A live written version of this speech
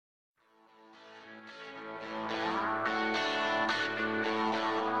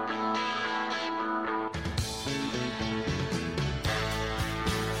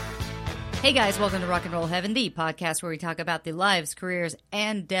Hey guys, welcome to Rock and Roll Heaven, the podcast where we talk about the lives, careers,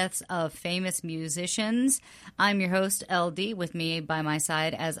 and deaths of famous musicians. I'm your host, LD. With me by my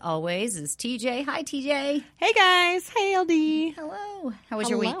side, as always, is TJ. Hi, TJ. Hey guys. Hey, LD. Hello. How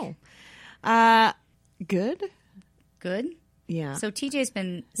was your week? Good. Good? Yeah. So TJ's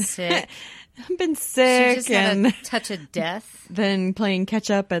been sick. I've been sick. She just had a touch of death. Then playing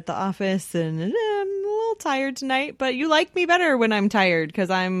catch up at the office, and I'm a little tired tonight. But you like me better when I'm tired because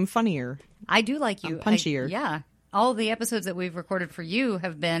I'm funnier. I do like you. I'm punchier. Yeah. All the episodes that we've recorded for you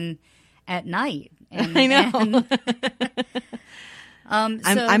have been at night. And, I know.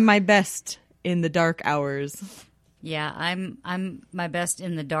 I'm my best in the dark hours. Yeah, I'm my best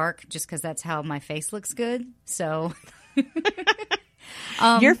in the dark just because that's how my face looks good. So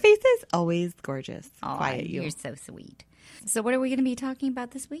your face is always gorgeous. Quiet you. You're so sweet. So what are we going to be talking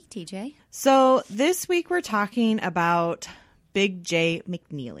about this week, TJ? So this week we're talking about Big Jay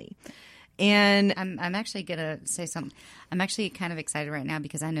McNeely. And I'm actually going to say something. I'm actually kind of excited right now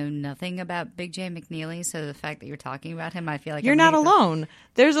because I know nothing about Big Jay McNeely. So the fact that you're talking about him, I feel like you're not alone.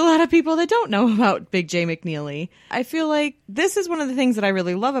 There's a lot of people that don't know about Big Jay McNeely. I feel like this is one of the things that I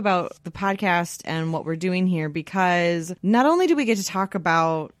really love about the podcast and what we're doing here, because not only do we get to talk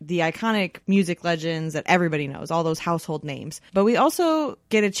about the iconic music legends that everybody knows, all those household names, but we also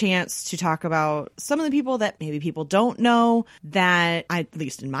get a chance to talk about some of the people that maybe people don't know that, at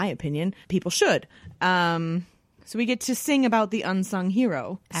least in my opinion, people should. So we get to sing about the unsung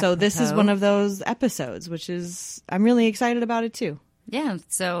hero. Apropos. So this is one of those episodes, which is, I'm really excited about it too. Yeah,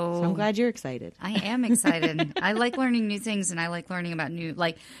 so I'm glad you're excited. I am excited. I like learning new things, and I like learning about new,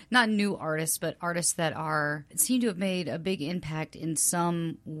 like, not new artists, but artists that seem to have made a big impact in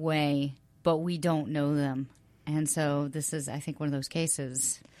some way, but we don't know them. And so this is, I think, one of those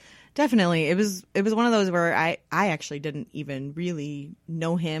cases. Definitely. It was one of those where I actually didn't even really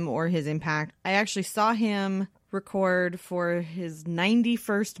know him or his impact. I actually saw him record for his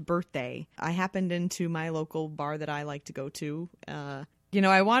 91st birthday. I happened into my local bar that I like to go to.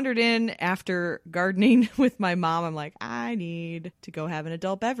 I wandered in after gardening with my mom. I'm like, I need to go have an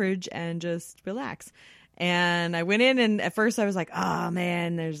adult beverage and just relax. And I went in, and at first I was like, oh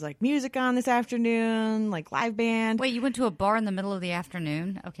man, there's like music on this afternoon, like live band. Wait, you went to a bar in the middle of the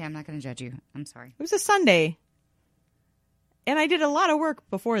afternoon? Okay, I'm not going to judge you. I'm sorry. It was a Sunday. And I did a lot of work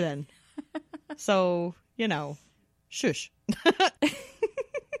before then. So, shush.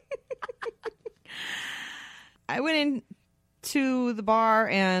 I went into the bar,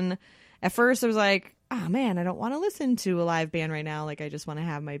 and at first I was like, oh man, I don't want to listen to a live band right now. Like, I just want to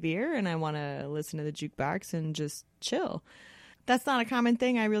have my beer and I want to listen to the jukebox and just chill. That's not a common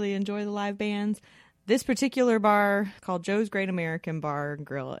thing. I really enjoy the live bands. This particular bar, called Joe's Great American Bar and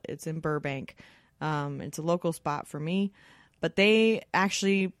Grill, it's in Burbank. It's a local spot for me, but they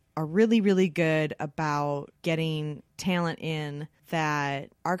actually are really, really good about getting talent in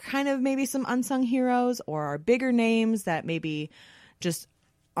that are kind of maybe some unsung heroes or are bigger names that maybe just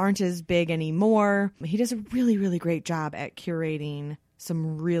aren't as big anymore. He does a really, really great job at curating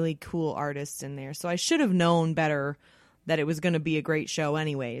some really cool artists in there. So I should have known better that it was going to be a great show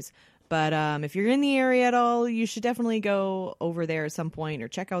anyways. But if you're in the area at all, you should definitely go over there at some point or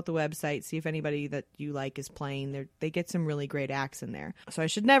check out the website, see if anybody that you like is playing. They get some really great acts in there. So I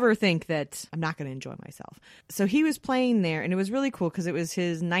should never think that I'm not going to enjoy myself. So he was playing there, and it was really cool because it was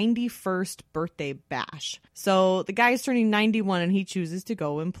his 91st birthday bash. So the guy's turning 91, and he chooses to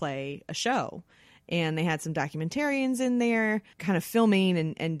go and play a show. And they had some documentarians in there kind of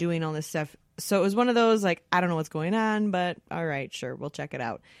filming and doing all this stuff. So it was one of those, like, I don't know what's going on, but all right, sure, we'll check it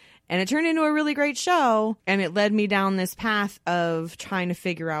out. And it turned into a really great show, and it led me down this path of trying to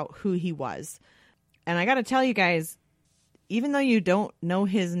figure out who he was. And I got to tell you guys, even though you don't know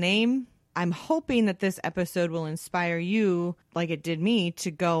his name, I'm hoping that this episode will inspire you, like it did me,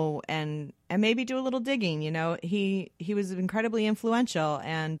 to go and maybe do a little digging. He was incredibly influential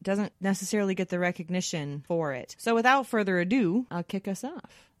and doesn't necessarily get the recognition for it. So without further ado, I'll kick us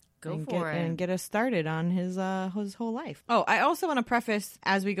off. And get us started on his whole life. Oh, I also want to preface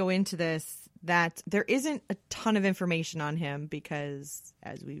as we go into this that there isn't a ton of information on him because,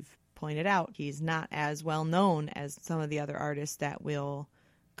 as we've pointed out, he's not as well known as some of the other artists that we'll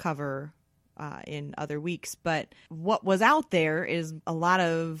cover in other weeks. But what was out there is a lot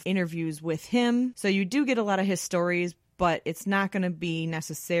of interviews with him. So you do get a lot of his stories, but it's not going to be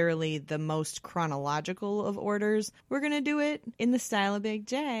necessarily the most chronological of orders. We're going to do it in the style of Big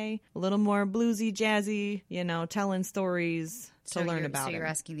Jay, a little more bluesy, jazzy, telling stories to learn about it. So you're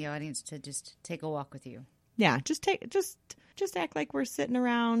asking the audience to just take a walk with you. Yeah, just act like we're sitting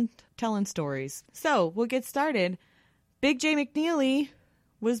around telling stories. So we'll get started. Big Jay McNeely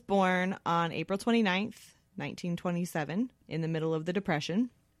was born on April 29th, 1927, in the middle of the Depression,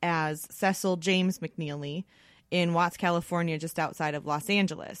 as Cecil James McNeely in Watts, California, just outside of Los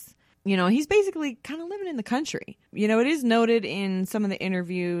Angeles. You know, he's basically kind of living in the country. You know, it is noted in some of the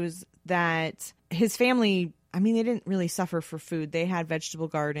interviews that his family, I mean, they didn't really suffer for food. They had vegetable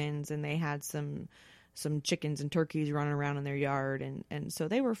gardens, and they had some chickens and turkeys running around in their yard, and so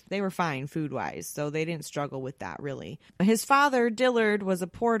they were fine food wise, so they didn't struggle with that really. His father, Dillard, was a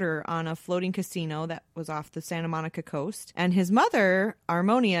porter on a floating casino that was off the Santa Monica coast, and his mother,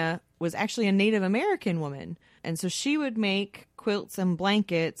 Harmonia, was actually a Native American woman, and so she would make quilts and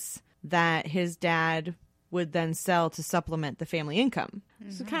blankets that his dad would then sell to supplement the family income.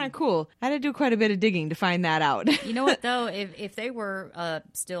 Mm-hmm. So kind of cool. I had to do quite a bit of digging to find that out. You know what, though? If they were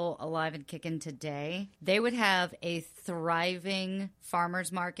still alive and kicking today, they would have a thriving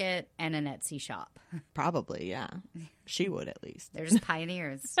farmer's market and an Etsy shop. Probably, yeah. She would, at least. They're just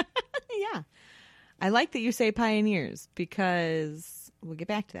pioneers. Yeah. I like that you say pioneers, because we'll get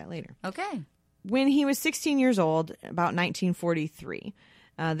back to that later. Okay. When he was 16 years old, about 1943,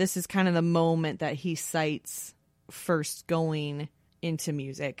 this is kind of the moment that he cites first going into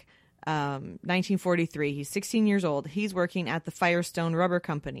music. 1943, he's 16 years old. He's working at the Firestone Rubber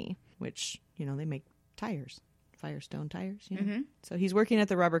Company, which, you know, they make tires. Firestone tires, you know? Mm-hmm. So he's working at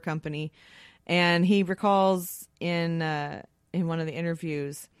the rubber company, and he recalls in one of the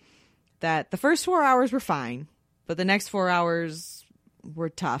interviews that the first 4 hours were fine, but the next 4 hours were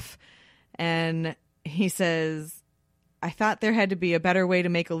tough. And he says, I thought there had to be a better way to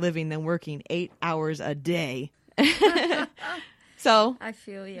make a living than working 8 hours a day. So I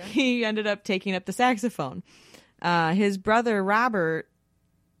feel you. He ended up taking up the saxophone. His brother Robert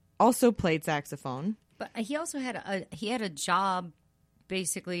also played saxophone, but he also had a job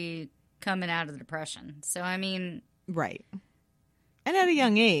basically coming out of the Depression. So I mean, right. And at a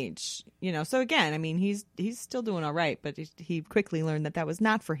young age, you know. So again, I mean, he's still doing all right, but he quickly learned that was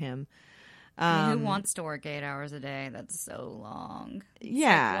not for him. I mean, who wants to work 8 hours a day? That's so long. It's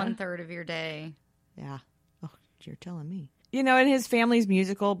yeah. like 1/3 of your day. Yeah. Oh, you're telling me. You know, and his family's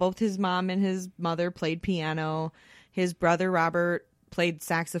musical. Both his mom and his mother played piano. His brother Robert played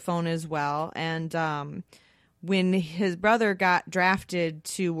saxophone as well. And when his brother got drafted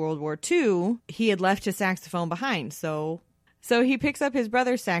to World War II, he had left his saxophone behind. So he picks up his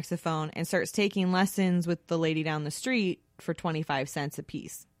brother's saxophone and starts taking lessons with the lady down the street for 25 cents a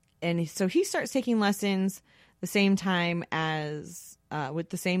piece. And so he starts taking lessons the same time as with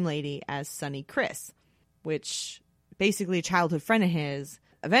the same lady as Sonny Chris, which basically a childhood friend of his.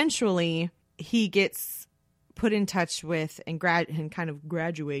 Eventually, he gets put in touch with and kind of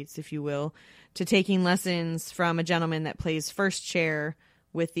graduates, if you will, to taking lessons from a gentleman that plays first chair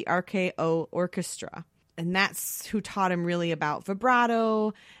with the RKO Orchestra. And that's who taught him really about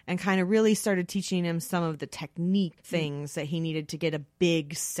vibrato and kind of really started teaching him some of the technique things that he needed to get a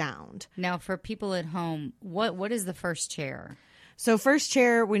big sound. Now, for people at home, what is the first chair? So first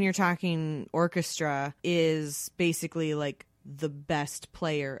chair, when you're talking orchestra, is basically like the best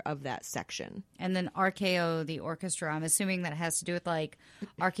player of that section. And then RKO, the orchestra, I'm assuming that has to do with like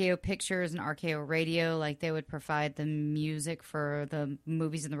RKO Pictures and RKO Radio, like they would provide the music for the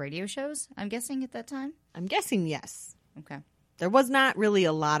movies and the radio shows, I'm guessing at that time? I'm guessing yes. Okay. There was not really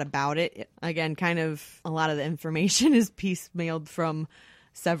a lot about it. Again, kind of a lot of the information is piecemealed from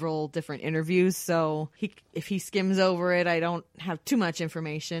several different interviews, so if he skims over it, I don't have too much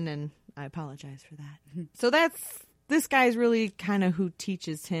information, and I apologize for that. So this guy's really kind of who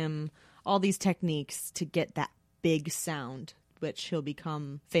teaches him all these techniques to get that big sound, which he'll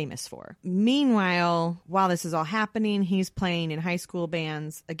become famous for. Meanwhile, while this is all happening, he's playing in high school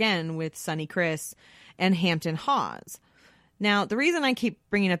bands, again, with Sonny Chris and Hampton Hawes. Now, the reason I keep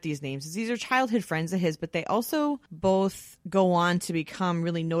bringing up these names is these are childhood friends of his, but they also both go on to become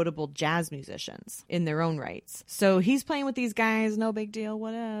really notable jazz musicians in their own rights. So he's playing with these guys, no big deal,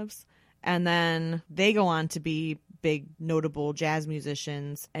 whatevs. And then they go on to be big, notable jazz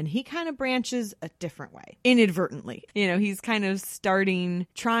musicians, and he kind of branches a different way, inadvertently. You know, he's kind of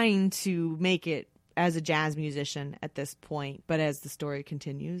trying to make it as a jazz musician at this point, but as the story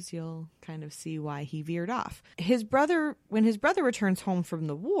continues, you'll kind of see why he veered off. When his brother returns home from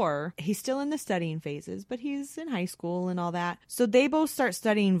the war, he's still in the studying phases, but he's in high school and all that. So they both start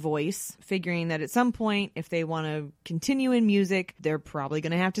studying voice, figuring that at some point, if they want to continue in music, they're probably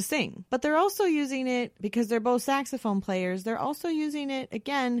going to have to sing. But they're also using it, because they're both saxophone players, they're also using it,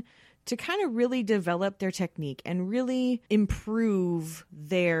 again, to kind of really develop their technique and really improve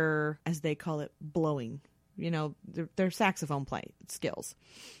their, as they call it, blowing, you know, their saxophone play skills.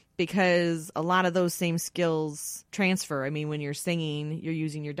 because a lot of those same skills transfer. I mean, when you're singing, you're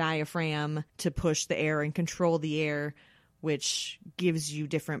using your diaphragm to push the air and control the air, which gives you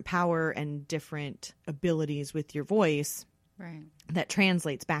different power and different abilities with your voice. Right. That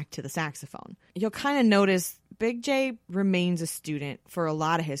translates back to the saxophone. You'll kind of notice Big J remains a student for a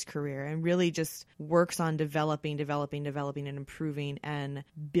lot of his career and really just works on developing and improving and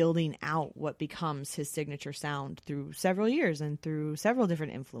building out what becomes his signature sound through several years and through several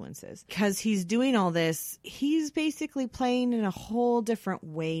different influences. Because he's doing all this, he's basically playing in a whole different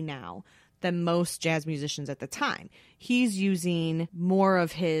way now than most jazz musicians at the time. He's using more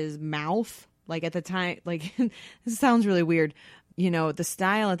of his mouth. Like at the time, like this sounds really weird. You know, the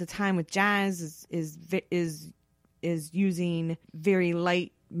style at the time with jazz is using very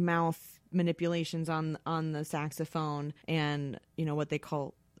light mouth manipulations on the saxophone and, you know, what they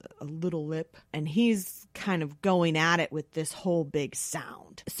call a little lip. And he's kind of going at it with this whole big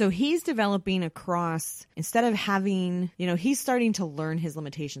sound. So he's developing across, instead of having, you know, he's starting to learn his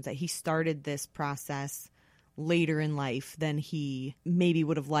limitations, that he started this process later in life than he maybe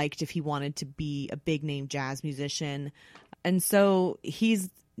would have liked if he wanted to be a big name jazz musician. And so he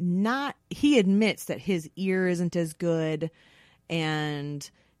admits that his ear isn't as good and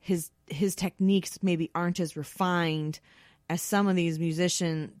his techniques maybe aren't as refined as some of these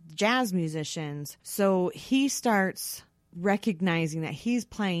jazz musicians. So he starts recognizing that he's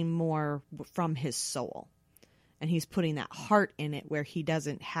playing more from his soul and he's putting that heart in it where he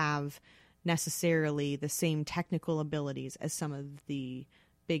doesn't have necessarily the same technical abilities as some of the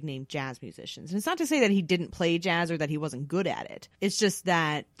big name jazz musicians. And it's not to say that he didn't play jazz or that he wasn't good at it. It's just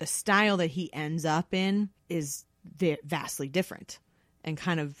that the style that he ends up in is vastly different and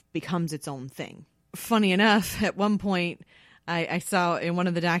kind of becomes its own thing. Funny enough, at one point I saw in one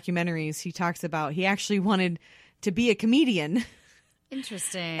of the documentaries, he talks about he actually wanted to be a comedian.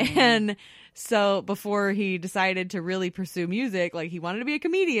 Interesting. And so before he decided to really pursue music, like he wanted to be a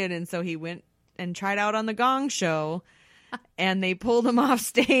comedian. And so he went and tried out on the Gong Show and they pulled him off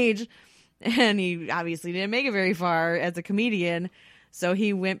stage and he obviously didn't make it very far as a comedian. So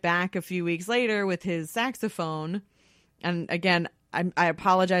he went back a few weeks later with his saxophone. And again, I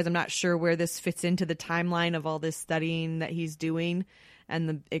apologize. I'm not sure where this fits into the timeline of all this studying that he's doing and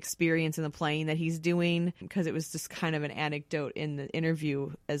the experience and the playing that he's doing, because it was just kind of an anecdote in the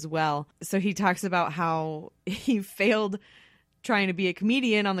interview as well. So he talks about how he failed trying to be a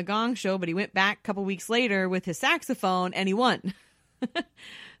comedian on the Gong Show, but he went back a couple weeks later with his saxophone and he won.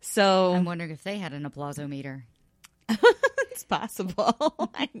 So I'm wondering if they had an applausometer. It's possible.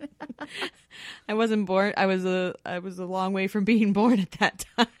 I wasn't born. I was a long way from being born at that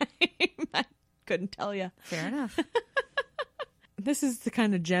time. I couldn't tell you. Fair enough. This is the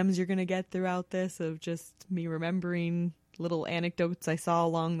kind of gems you're going to get throughout this, of just me remembering little anecdotes I saw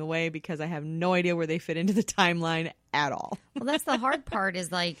along the way, because I have no idea where they fit into the timeline at all. Well, that's the hard part,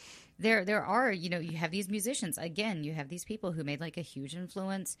 is like there are, you know, you have these musicians. Again, you have these people who made like a huge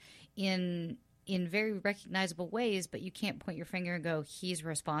influence in very recognizable ways, but you can't point your finger and go, he's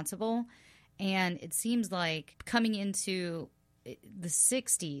responsible. And it seems like coming into the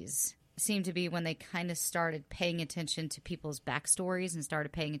 60s seemed to be when they kind of started paying attention to people's backstories and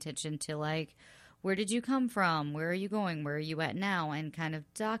started paying attention to, like, where did you come from? Where are you going? Where are you at now? And kind of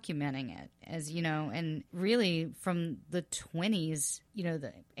documenting it, as, you know, and really from the 20s, you know,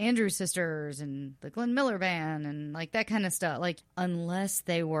 the Andrews Sisters and the Glenn Miller Band and like that kind of stuff. Like, unless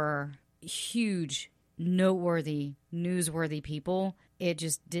they were huge, noteworthy, newsworthy people, it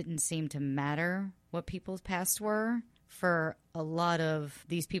just didn't seem to matter what people's past were for a lot of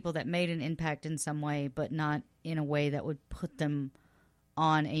these people that made an impact in some way, but not in a way that would put them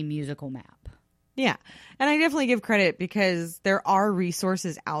on a musical map. Yeah. And I definitely give credit, because there are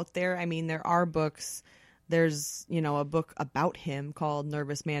resources out there. I mean, there are books. There's, you know, a book about him called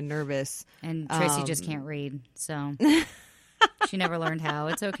Nervous Man Nervous. And Tracy just can't read, so she never learned how.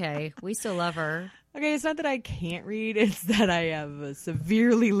 It's okay. We still love her. Okay, it's not that I can't read. It's that I have a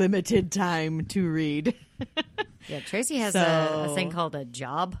severely limited time to read. Yeah, Tracy has a thing called a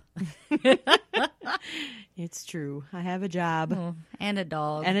job. It's true. I have a job. Oh, and a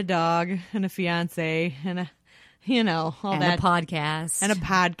dog. And a dog. And a fiance. And a, you know, all and that. A podcast. And a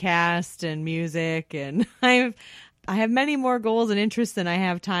podcast and music. And I have many more goals and interests than I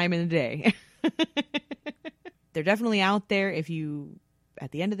have time in a day. They're definitely out there. If you,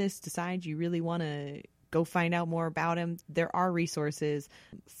 at the end of this, decide you really want to go find out more about him, there are resources.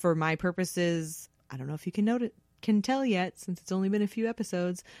 For my purposes, I don't know if you can tell yet, since it's only been a few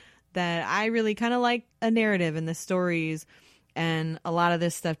episodes, that I really kind of like a narrative in the stories. And a lot of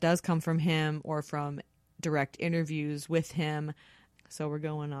this stuff does come from him or from direct interviews with him. So we're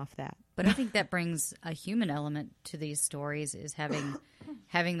going off that. But I think that brings a human element to these stories, is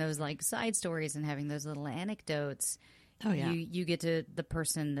having those like side stories and having those little anecdotes. Oh, yeah. You get to the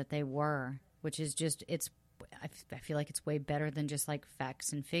person that they were, which is just, I feel like it's way better than just like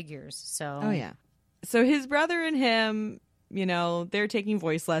facts and figures. So Oh, yeah. So his brother and him, you know, they're taking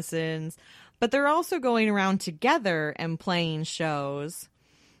voice lessons, but they're also going around together and playing shows,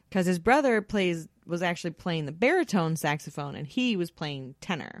 because his brother was actually playing the baritone saxophone and he was playing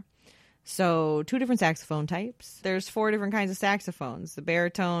tenor. So 2 different saxophone types. There's 4 different kinds of saxophones: the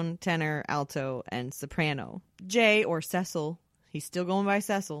baritone, tenor, alto, and soprano. Jay, or Cecil, he's still going by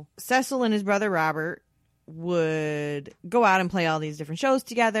Cecil. Cecil and his brother Robert would go out and play all these different shows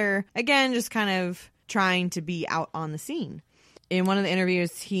together. Again, just kind of trying to be out on the scene. In one of the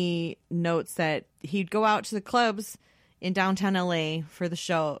interviews, he notes that he'd go out to the clubs in downtown LA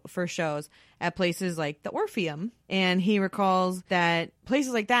for shows at places like the Orpheum. And he recalls that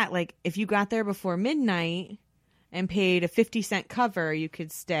places like that, like if you got there before midnight and paid a 50-cent cover, you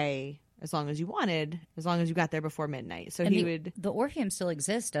could stay as long as you wanted, as long as you got there before midnight. So and the Orpheum still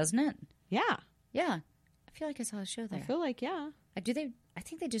exists, doesn't it? Yeah. Yeah. I feel like I saw a show there. I feel like, yeah. I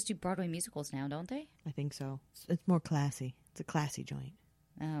think they just do Broadway musicals now, don't they? I think so. It's more classy. It's a classy joint.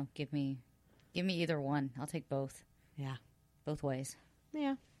 Oh, give me either one. I'll take both. Yeah. Both ways.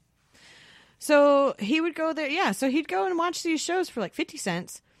 Yeah. So he would go there. Yeah. So he'd go and watch these shows for like 50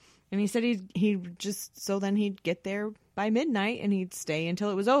 cents. And he said then he'd get there by midnight and he'd stay until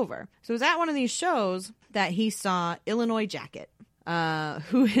it was over. So it was at one of these shows that he saw Illinois Jacket,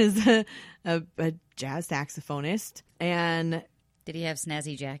 who is a jazz saxophonist. And did he have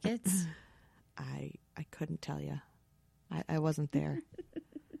snazzy jackets? I couldn't tell you. I wasn't there.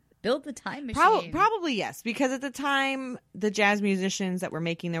 Build the time machine. Probably yes, because at the time, the jazz musicians that were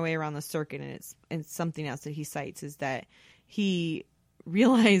making their way around the circuit, and something else that he cites is that he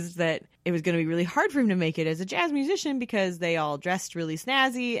realized that it was going to be really hard for him to make it as a jazz musician because they all dressed really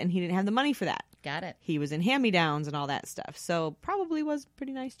snazzy and he didn't have the money for that. Got it. He was in hand-me-downs and all that stuff. So probably was a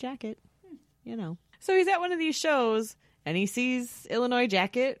pretty nice jacket, you know. So he's at one of these shows and he sees Illinois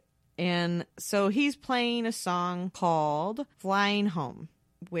Jacket. And so he's playing a song called Flying Home,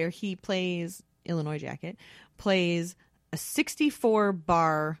 where he plays, Illinois Jacket, plays a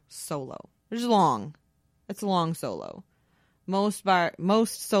 64-bar solo. Which is long. It's a long solo.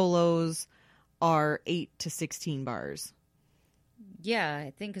 Most solos are 8 to 16 bars. Yeah,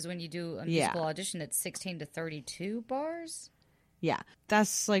 I think because when you do a musical audition, it's 16 to 32 bars. Yeah,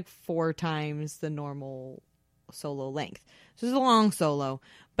 that's like 4 times the normal solo length. So it's a long solo.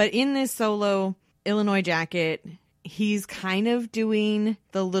 But in this solo, Illinois Jacket, he's kind of doing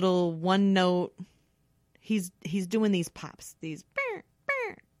the little one note. He's doing these pops, these burr,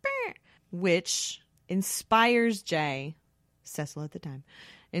 burr, burr, which inspires Jay, Cecil at the time,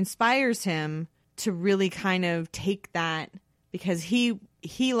 inspires him to really kind of take that, because he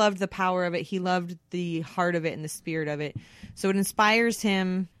loved the power of it. He loved the heart of it and the spirit of it. So it inspires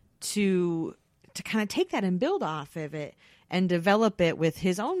him to kind of take that and build off of it and develop it with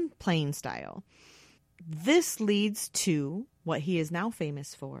his own playing style. This leads to what he is now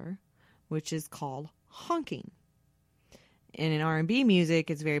famous for, which is called honking. And in R&B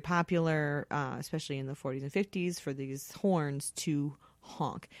music, it's very popular, especially in the 40s and 50s, for these horns to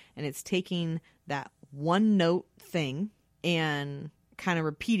honk. And it's taking that one note thing and kind of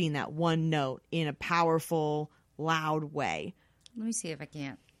repeating that one note in a powerful, loud way. Let me see if I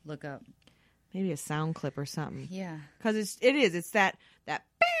can't look up. Maybe a sound clip or something. Yeah. Because it's that bear,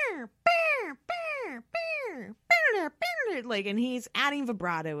 bear, bear, bear, bear, bear, like, and he's adding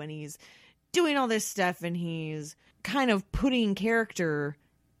vibrato and he's doing all this stuff and he's kind of putting character,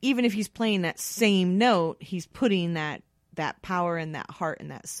 even if he's playing that same note, he's putting that power and that heart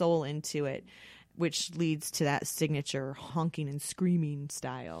and that soul into it, which leads to that signature honking and screaming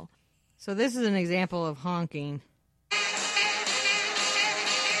style. So this is an example of honking.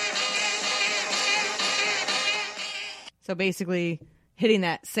 So basically hitting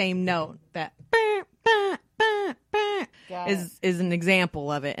that same note, that is an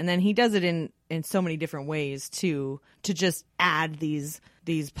example of it. And then he does it in so many different ways too, to just add these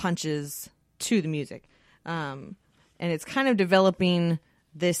punches to the music. And it's kind of developing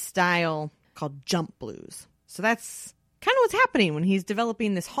this style called jump blues. So that's kind of what's happening when he's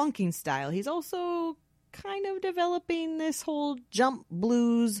developing this honking style. He's also kind of developing this whole jump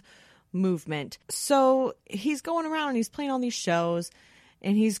blues movement. So he's going around and he's playing all these shows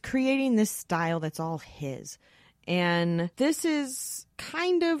and he's creating this style that's all his. And this is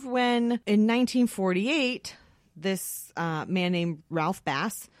kind of when, in 1948, this man named Ralph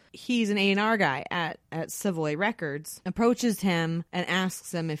Bass he's an A&R guy at Savoy Records, approaches him and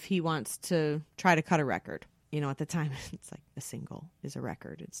asks him if he wants to try to cut a record. You know, at the time, it's like a single is a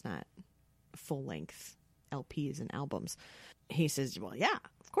record. It's not full length LPs and albums. He says, well, yeah,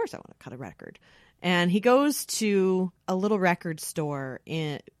 of course I want to cut a record. And he goes to a little record store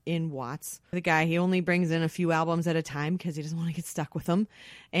in Watts. The guy, he only brings in a few albums at a time because he doesn't want to get stuck with them.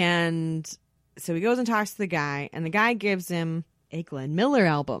 And so he goes and talks to the guy, and the guy gives him a Glenn Miller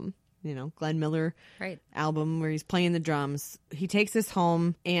album. You know, Glenn Miller album where he's playing the drums. He takes this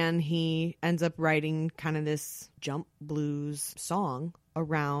home and he ends up writing kind of this jump blues song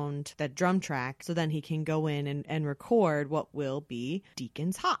around that drum track, so then he can go in and record what will be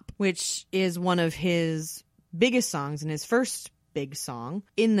Deacon's Hop, which is one of his biggest songs and his first big song.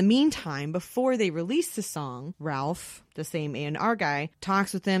 In the meantime, before they release the song, Ralph, the same A&R guy,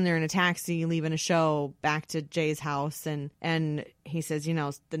 talks with them. They're in a taxi leaving a show back to Jay's house, and he says, you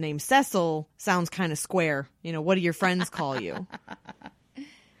know, the name Cecil sounds kind of square. You know, what do your friends call you?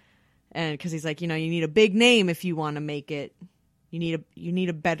 And because he's like, you know, you need a big name if you want to make it. You need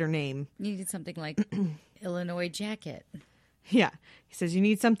a better name. You need something like Illinois Jacket. Yeah. He says you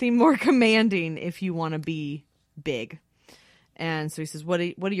need something more commanding if you want to be big. And so he says, what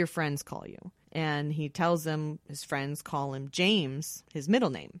do your friends call you? And he tells them his friends call him James. His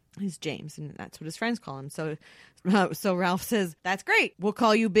middle name is James, and that's what his friends call him. So Ralph says, that's great. We'll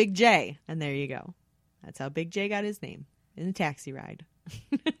call you Big J. And there you go. That's how Big J got his name, in a taxi ride.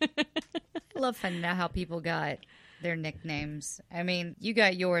 I love finding out how people got their nicknames. I mean, you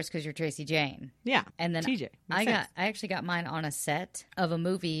got yours because you're Tracy Jane. Yeah. And then TJ. I actually got mine on a set of a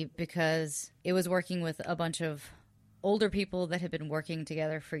movie because it was working with a bunch of older people that had been working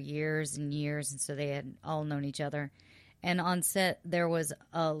together for years and years, and so they had all known each other. And on set, there was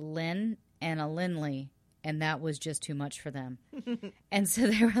a Lynn and a Lindley, and that was just too much for them. And so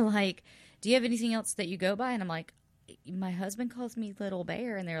they were like, do you have anything else that you go by? And I'm like, my husband calls me Little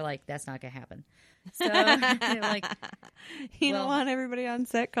Bear. And they're like, that's not going to happen. So they're like, you don't want everybody on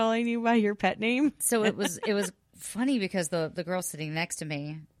set calling you by your pet name? So it was funny because the girl sitting next to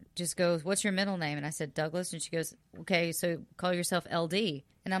me just goes, what's your middle name? And I said, Douglas. And she goes, okay, so call yourself LD.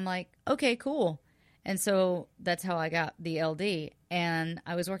 And I'm like, okay, cool. And so that's how I got the LD. And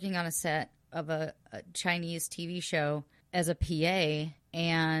I was working on a set of a Chinese TV show as a PA,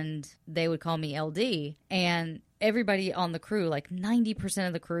 and they would call me LD. And everybody on the crew, like 90%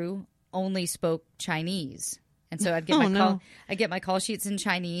 of the crew, only spoke Chinese. And so I'd get my call sheets in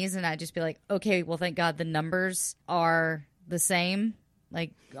Chinese, and I'd just be like, okay, well, thank God the numbers are the same,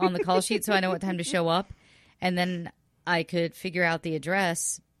 like on the call sheet, so I know what time to show up. And then I could figure out the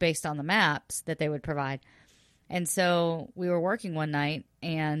address based on the maps that they would provide. And so we were working one night,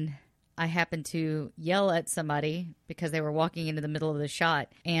 and I happened to yell at somebody because they were walking into the middle of the shot.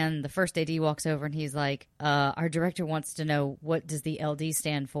 And the first AD walks over and he's like, our director wants to know, what does the LD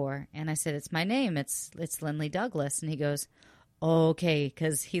stand for? And I said, it's my name. It's Lindley Douglas. And he goes, okay,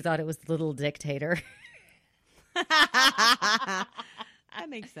 because he thought it was the Little Dictator. That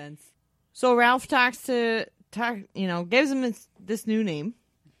makes sense. So Ralph gives him this new name.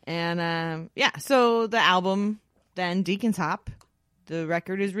 And so the album, then Deacon's Hop, the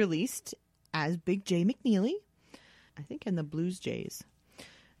record is released as Big Jay McNeely, I think, in the Blues Jays.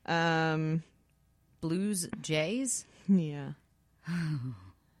 Blues Jays? Yeah. I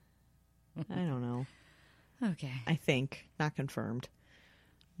don't know. Okay. I think. Not confirmed.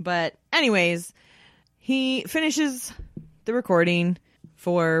 But anyways, he finishes the recording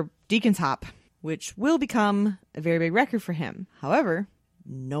for Deacon's Hop, which will become a very big record for him. However,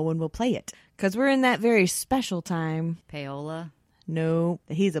 no one will play it because we're in that very special time. Payola? No,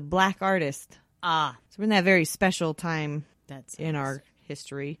 he's a black artist. Ah. So we're in that very special time in our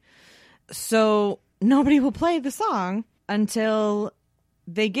history. So nobody will play the song until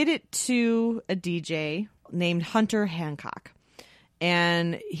they get it to a DJ named Hunter Hancock.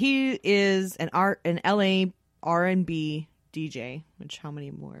 And he is an LA R&B DJ, which how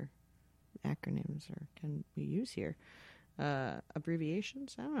many more acronyms can we use here?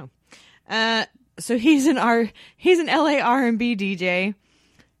 Abbreviations? I don't know. So he's an LA R&B DJ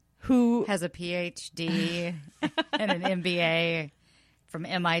who has a PhD and an MBA from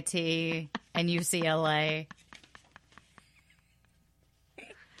MIT and UCLA.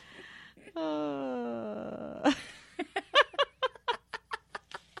 I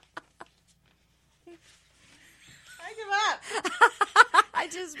give up. I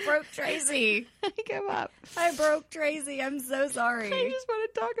just broke Tracy. I give up. I broke Tracy. I'm so sorry. I just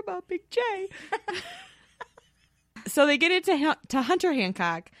want to talk about Big J. So they get it to Hunter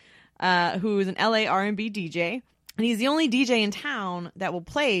Hancock, who is an LA R&B DJ. And he's the only DJ in town that will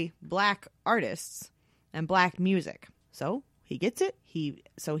play black artists and black music. So he gets it. He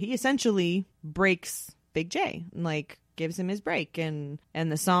essentially breaks Big J, like gives him his break, and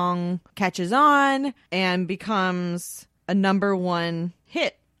the song catches on and becomes a #1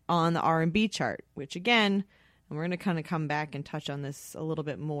 hit on the R&B chart, which again, and we're going to kind of come back and touch on this a little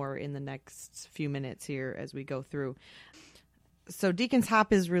bit more in the next few minutes here as we go through. So Deacon's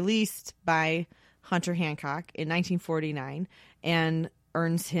Hop is released by Hunter Hancock in 1949 and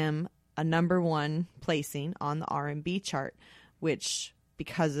earns him a #1 placing on the R&B chart, which,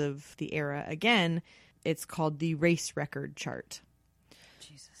 because of the era, again, it's called the race record chart.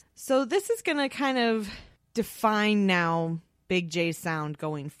 Jesus. So this is going to kind of define now Big J's sound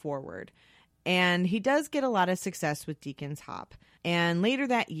going forward. And he does get a lot of success with Deacon's Hop. And later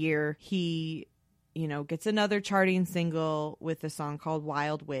that year, he, gets another charting single with a song called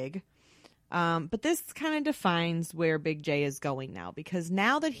Wild Wig. But this kind of defines where Big J is going now, because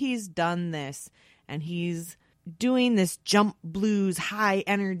now that he's done this and he's doing this jump blues, high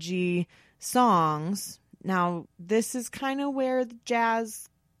energy songs, now this is kind of where the jazz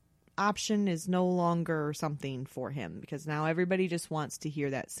option is no longer something for him, because now everybody just wants to hear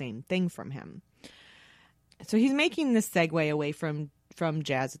that same thing from him. So he's making this segue away from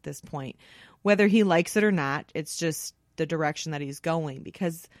jazz at this point. Whether he likes it or not, it's just the direction that he's going,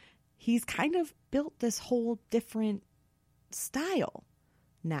 because he's kind of built this whole different style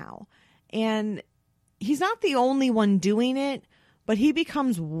now. And he's not the only one doing it, but he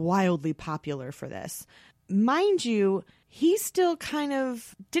becomes wildly popular for this. Mind you, he still kind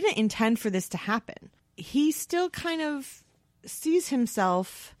of didn't intend for this to happen. He still kind of sees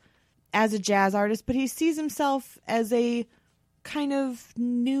himself as a jazz artist, but he sees himself as a kind of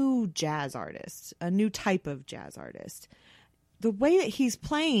new jazz artist, a new type of jazz artist. The way that he's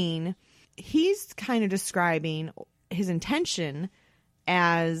playing, he's kind of describing his intention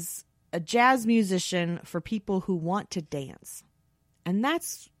as a jazz musician for people who want to dance. And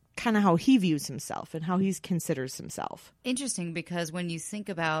that's kind of how he views himself and how he considers himself. Interesting, because when you think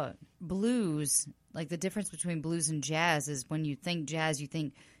about blues, like the difference between blues and jazz is when you think jazz, you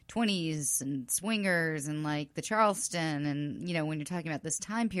think 20s and swingers and like the Charleston. And, when you're talking about this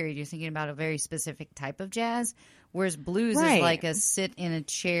time period, you're thinking about a very specific type of jazz. Whereas blues is like a sit in a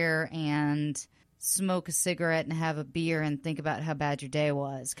chair and smoke a cigarette and have a beer and think about how bad your day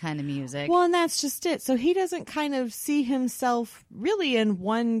was kind of music. Well, and that's just it. So he doesn't kind of see himself really in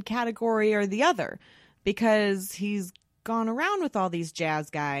one category or the other, because he's gone around with all these jazz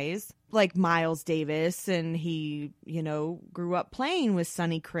guys like Miles Davis, and he, grew up playing with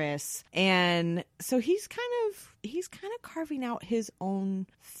Sonny Chris. And so he's kind of carving out his own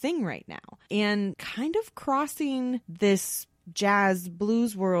thing right now and kind of crossing this jazz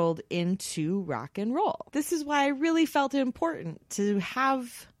blues world into rock and roll. This is why I really felt it important to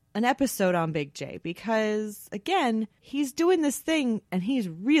have an episode on Big J, because again, he's doing this thing and he's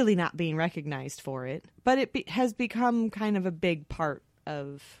really not being recognized for it, but it has become kind of a big part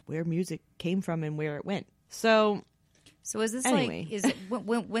of where music came from and where it went. So is this anyway. is it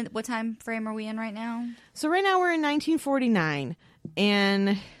what time frame are we in right now? So right now we're in 1949,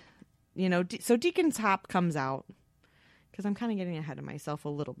 and so Deacon's Hop comes out, because I'm kind of getting ahead of myself a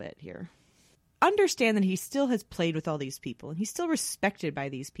little bit here. Understand that he still has played with all these people, and he's still respected by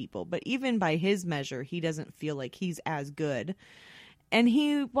these people, but even by his measure, he doesn't feel like he's as good. And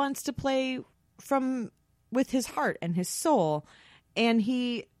he wants to play with his heart and his soul, and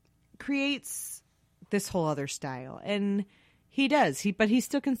he creates this whole other style. And he does, but he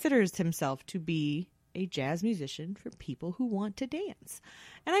still considers himself to be a jazz musician for people who want to dance.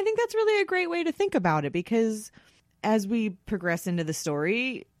 And I think that's really a great way to think about it, because as we progress into the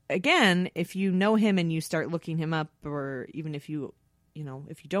story, again, if you know him and you start looking him up, or even if you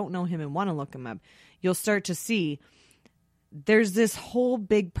don't know him and want to look him up, you'll start to see there's this whole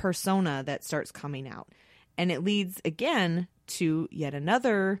big persona that starts coming out. And it leads again to yet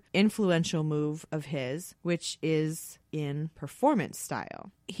another influential move of his, which is in performance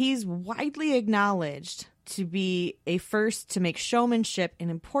style. He's widely acknowledged to be a first to make showmanship an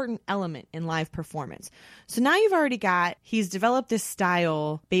important element in live performance. So now he's developed this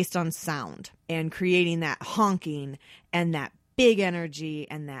style based on sound and creating that honking and that big energy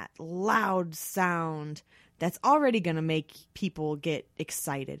and that loud sound that's already going to make people get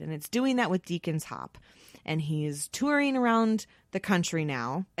excited. And it's doing that with Deacon's Hop. And he's touring around the country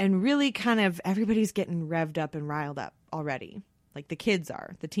now, and really kind of everybody's getting revved up and riled up already. Like the kids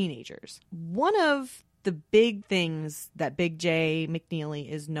are, the teenagers. One of the big things that Big J McNeely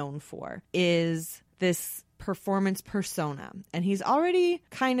is known for is this performance persona, and he's already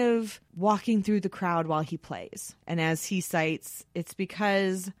kind of walking through the crowd while he plays. And as he cites, it's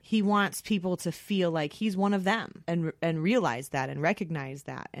because he wants people to feel like he's one of them and realize that and recognize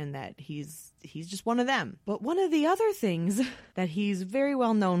that, and that he's just one of them. But one of the other things that he's very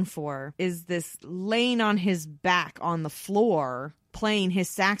well known for is this laying on his back on the floor, playing his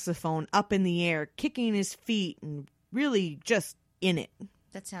saxophone up in the air, kicking his feet, and really just in it.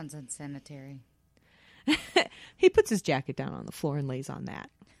 That sounds unsanitary. He puts his jacket down on the floor and lays on that.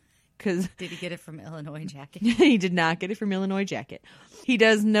 Did he get it from Illinois Jacket? He did not get it from Illinois Jacket. He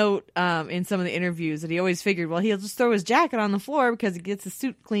does note in some of the interviews that he always figured, well, he'll just throw his jacket on the floor because he gets his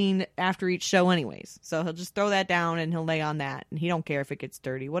suit cleaned after each show anyways. So he'll just throw that down and he'll lay on that. And he don't care if it gets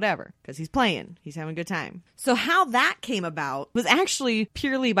dirty, whatever, because he's playing. He's having a good time. So how that came about was actually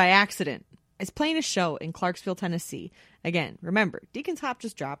purely by accident. He's playing a show in Clarksville, Tennessee. Again, remember, Deacon's Hop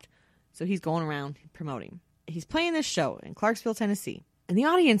just dropped, so he's going around promoting. He's playing this show in Clarksville, Tennessee, and the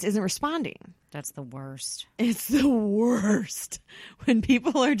audience isn't responding. That's the worst. It's the worst. When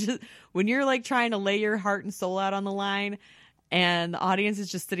people are when you're like trying to lay your heart and soul out on the line, and the audience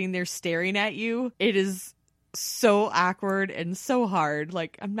is just sitting there staring at you, it is so awkward and so hard.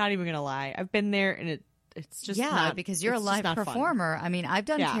 Like, I'm not even going to lie. I've been there, and it's just not, because you're a live performer. Fun. I mean, I've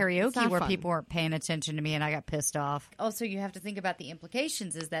done karaoke where people weren't paying attention to me and I got pissed off. Also, you have to think about the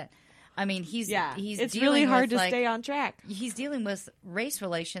implications is that, I mean, it's really hard to stay on track. He's dealing with race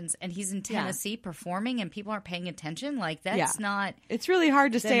relations and he's in Tennessee performing and people aren't paying attention. Like, that's not... It's really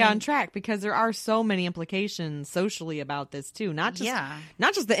hard to stay on track because there are so many implications socially about this too. Not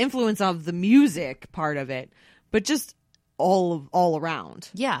just the influence of the music part of it, but just all around.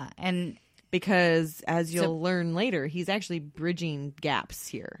 Yeah, and... Because, as you'll learn later, he's actually bridging gaps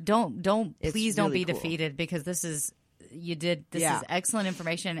here. Please don't be defeated, because this is excellent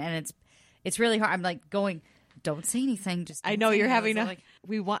information, and it's really hard. I'm like going, don't say anything. Just I know you're having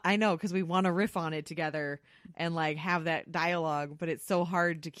because we want to riff on it together and like have that dialogue, but it's so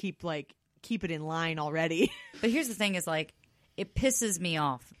hard to keep it in line already. But here's the thing: is like it pisses me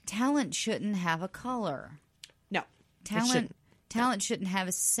off. Talent shouldn't have a color. No, Talent shouldn't have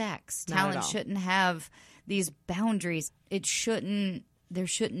a sex. Talent shouldn't have these boundaries. There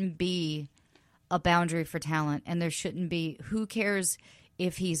shouldn't be a boundary for talent, and there shouldn't be, who cares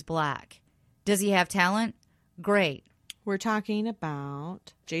if he's black? Does he have talent? Great. We're talking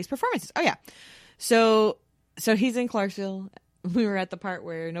about Jay's performances. Oh, yeah. So he's in Clarksville. We were at the part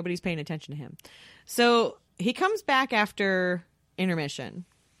where nobody's paying attention to him. So he comes back after intermission.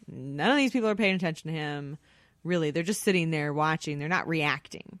 None of these people are paying attention to him. Really, they're just sitting there watching. They're not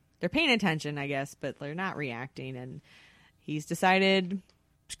reacting. They're paying attention, I guess, but they're not reacting. And he's decided,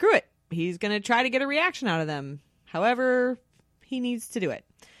 screw it. He's going to try to get a reaction out of them. However, he needs to do it.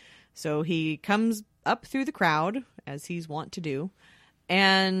 So he comes up through the crowd, as he's wont to do.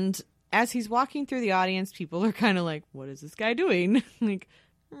 And as he's walking through the audience, people are kind of like, what is this guy doing? Like,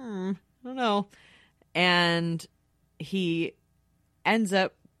 I don't know. And he ends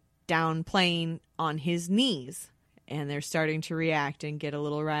up down playing on his knees, and they're starting to react and get a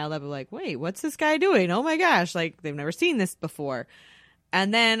little riled up, like, wait, what's this guy doing? Oh my gosh, like they've never seen this before.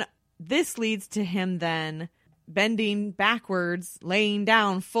 And then this leads to him then bending backwards, laying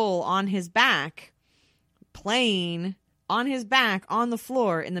down full on his back, playing on his back on the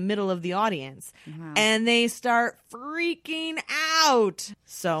floor in the middle of the audience. Wow. And they start freaking out.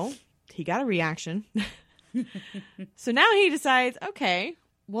 So he got a reaction. So now he decides, okay,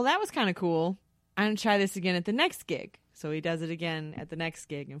 well, that was kind of cool. I'm going to try this again at the next gig. So he does it again at the next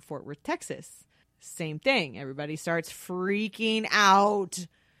gig in Fort Worth, Texas. Same thing. Everybody starts freaking out.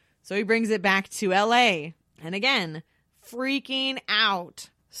 So he brings it back to LA. And again, freaking out.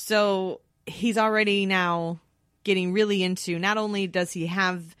 So he's already now getting really into, not only does he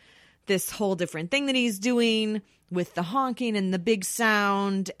have this whole different thing that he's doing with the honking and the big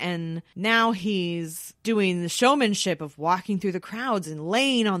sound, and now he's doing the showmanship of walking through the crowds and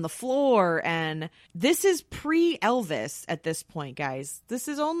laying on the floor. And this is pre-Elvis at this point, guys. This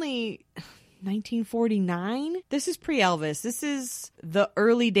is only 1949. This is pre-Elvis. This is the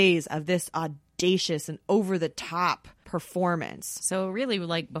early days of this audacious and over-the-top performance. So really,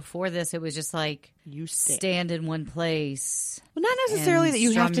 like, before this, it was just like you stand in one place. Well, not necessarily that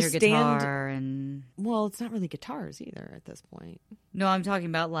you have to stand. And well, it's not really guitars either at this point. No, I'm talking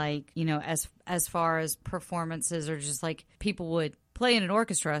about, like, you know, as far as performances, or just like people would play in an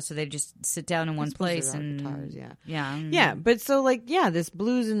orchestra, so they just sit down in one place and guitars. Yeah. Yeah. But so, like, yeah, this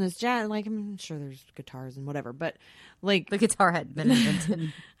blues and this jazz, like, I'm sure there's guitars and whatever, but like the guitar hadn't been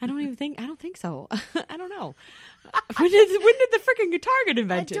invented. I don't think so. I don't know. When did the freaking guitar get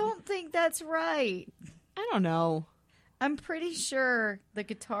invented? I don't think that's right. I don't know. I'm pretty sure the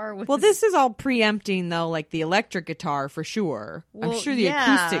guitar was... Well, this is all preempting, though, like the electric guitar for sure. Well, I'm sure the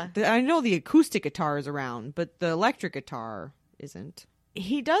acoustic... I know the acoustic guitar is around, but the electric guitar isn't.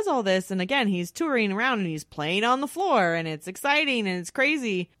 He does all this, and again, he's touring around, and he's playing on the floor, and it's exciting, and it's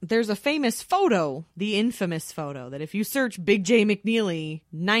crazy. There's a famous photo, the infamous photo, that if you search Big Jay McNeely,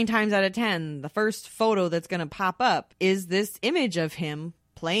 9 times out of 10, the first photo that's going to pop up is this image of him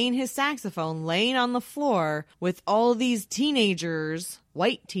playing his saxophone, laying on the floor with all these teenagers,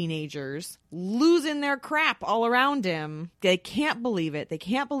 white teenagers, losing their crap all around him. They can't believe it. They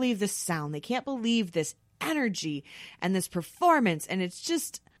can't believe this sound. They can't believe this energy and this performance. And it's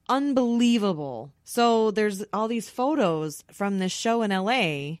just unbelievable. So there's all these photos from this show in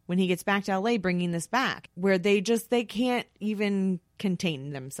LA when he gets back to LA bringing this back where they can't even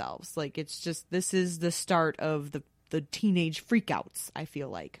contain themselves. Like it's just, this is the start of the teenage freakouts, I feel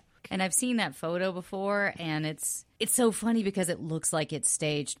like. And I've seen that photo before, and it's so funny because it looks like it's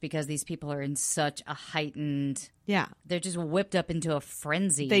staged because these people are in such a heightened... Yeah. They're just whipped up into a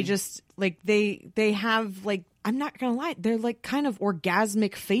frenzy. They just, like, they have, like, I'm not gonna lie, they're, like, kind of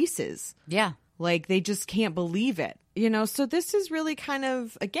orgasmic faces. Yeah. Like, they just can't believe it. You know, so this is really kind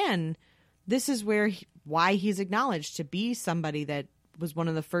of, again, this is why he's acknowledged to be somebody that was one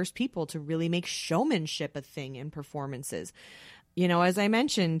of the first people to really make showmanship a thing in performances. You know, as I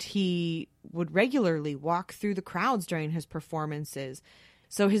mentioned, he would regularly walk through the crowds during his performances.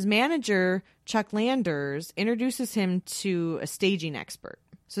 So his manager, Chuck Landers, introduces him to a staging expert.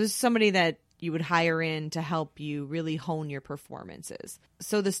 So this is somebody that you would hire in to help you really hone your performances.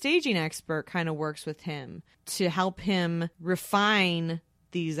 So the staging expert kind of works with him to help him refine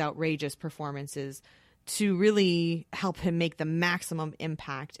these outrageous performances, to really help him make the maximum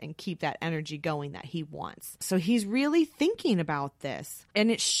impact and keep that energy going that he wants. So he's really thinking about this,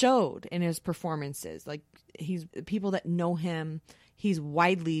 and it showed in his performances. Like, he's people that know him, he's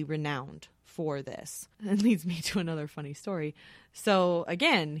widely renowned for this. It leads me to another funny story. So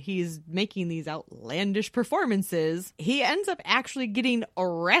again, he's making these outlandish performances. He ends up actually getting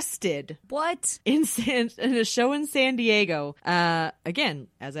arrested. What? In a show in San Diego. Again,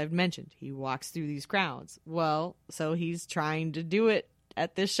 as I've mentioned, he walks through these crowds. Well, so he's trying to do it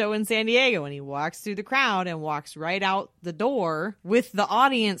at this show in San Diego, and he walks through the crowd and walks right out the door with the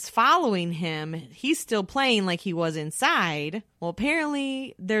audience following him. He's still playing like he was inside. Well,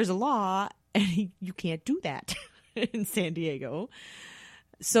 apparently there's a law, and you can't do that in San Diego.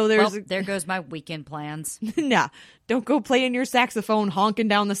 So there goes my weekend plans. Nah, don't go playing your saxophone honking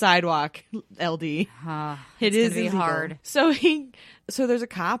down the sidewalk, LD. It is be hard. So there's a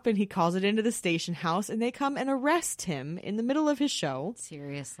cop, and he calls it into the station house, and they come and arrest him in the middle of his show.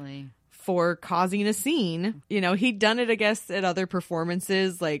 Seriously. For causing a scene. You know, he'd done it, I guess, at other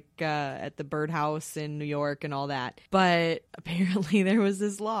performances, like at the Birdhouse in New York and all that. But apparently there was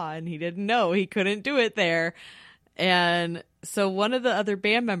this law, and he didn't know he couldn't do it there. And so one of the other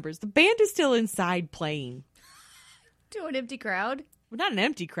band members, the band is still inside playing. To an empty crowd? Well, not an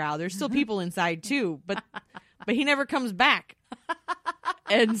empty crowd. There's still people inside too, but he never comes back.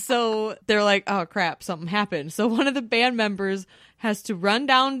 And so they're like, oh crap, something happened. So one of the band members has to runs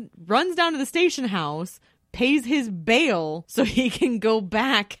down to the station house, pays his bail so he can go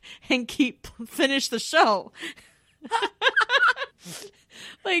back and finish the show.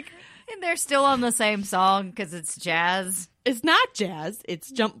 Like, and they're still on the same song because it's jazz. It's not jazz. It's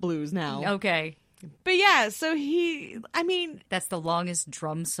jump blues now. Okay. But yeah, so that's the longest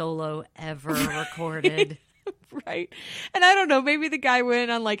drum solo ever recorded. Right. And I don't know, maybe the guy went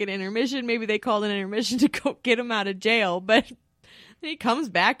on like an intermission. Maybe they called an intermission to go get him out of jail. But then he comes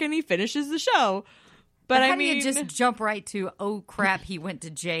back and he finishes the show. But how do you just jump right to, oh crap, he went to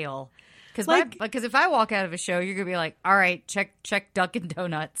jail? Because if I walk out of a show, you're going to be like, all right, check Dunkin'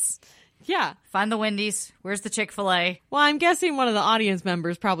 Donuts. Yeah. Find the Wendy's. Where's the Chick-fil-A? Well, I'm guessing one of the audience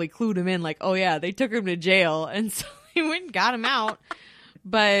members probably clued him in like, oh yeah, they took him to jail. And so he went and got him out.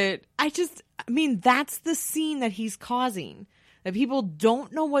 But that's the scene that he's causing. That people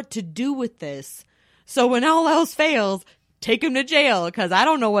don't know what to do with this. So when all else fails, take him to jail because I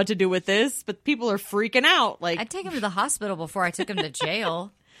don't know what to do with this. But people are freaking out. Like, I'd take him to the hospital before I took him to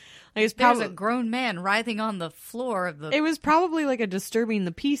jail. There's a grown man writhing on the floor of the... It was probably like a disturbing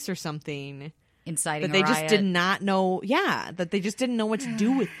the peace or something. Inciting that they a riot. just did not know. Yeah, that they just didn't know what to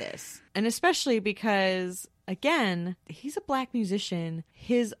do with this. And especially because, again, he's a black musician.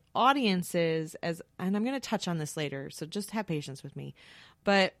 His audiences, and I'm going to touch on this later, so just have patience with me.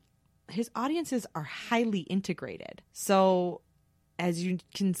 But his audiences are highly integrated. So as you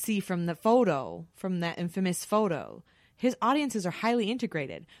can see from the photo, from that infamous photo, his audiences are highly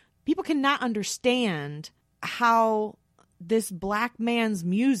integrated. people cannot understand how this black man's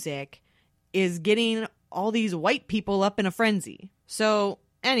music is getting all these white people up in a frenzy. So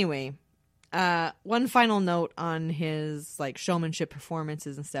anyway, one final note on his like showmanship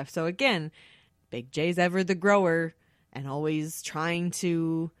performances and stuff. So again, Big J's ever the grower and always trying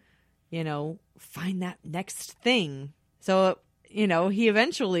to, you know, find that next thing. So, you know, he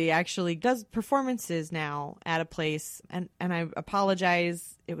eventually actually does performances now at a place. And I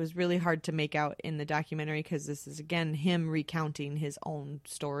apologize. It was really hard to make out in the documentary because this is, again, him recounting his own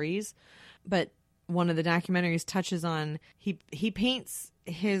stories. But one of the documentaries touches on, he paints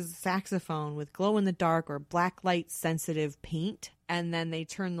his saxophone with glow-in-the-dark or black light sensitive paint. And then they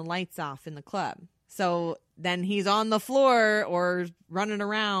turn the lights off in the club. So then he's on the floor or running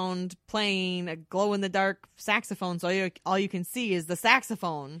around playing a glow-in-the-dark saxophone. So all you can see is the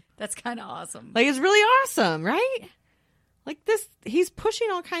saxophone. That's kind of awesome. Like, it's really awesome, right? Like this, he's pushing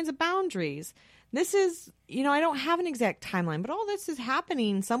all kinds of boundaries. This is, you know, I don't have an exact timeline, but all this is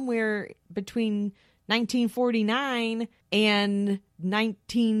happening somewhere between 1949 and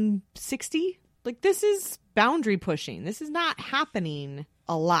 1960. Like, this is boundary pushing. This is not happening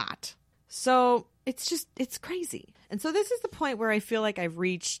a lot. So it's crazy. And so this is the point where I feel like I've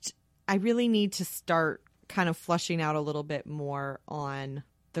reached, I really need to start kind of flushing out a little bit more on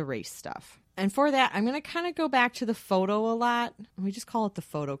the race stuff. And for that, I'm going to kind of go back to the photo a lot. We just call it the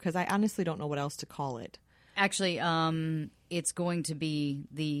photo because I honestly don't know what else to call it. Actually, it's going to be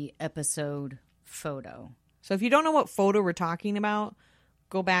the episode photo. So if you don't know what photo we're talking about,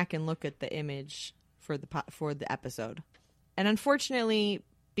 go back and look at the image for the episode. And unfortunately,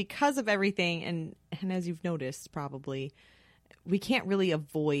 because of everything, and as you've noticed probably, we can't really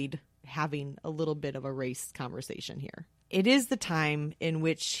avoid having a little bit of a race conversation here. It is the time in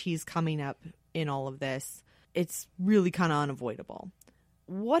which he's coming up in all of this. It's really kind of unavoidable.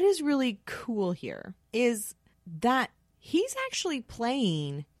 What is really cool here is that he's actually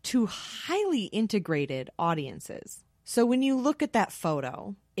playing to highly integrated audiences. So when you look at that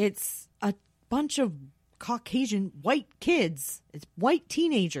photo, it's a bunch of Caucasian white kids. It's white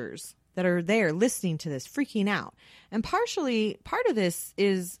teenagers that are there listening to this, freaking out. And part of this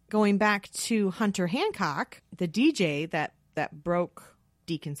is going back to Hunter Hancock, the DJ that broke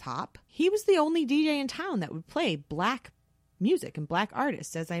Deacon's Hop. He was the only DJ in town that would play black music and black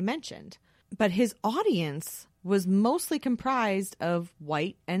artists, as I mentioned. But his audience was mostly comprised of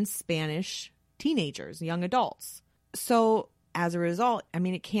white and Spanish teenagers, young adults. So as a result, I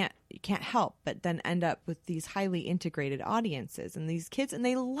mean, you can't help but then end up with these highly integrated audiences and these kids, and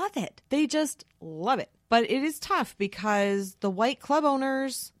they love it. They just love it. But it is tough because the white club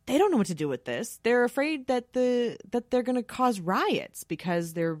owners, they don't know what to do with this. They're afraid that they're going to cause riots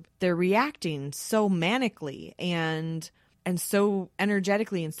because they're reacting so manically and so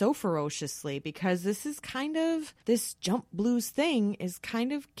energetically and so ferociously, because this jump blues thing is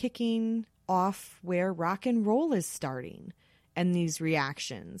kind of kicking off where rock and roll is starting. And these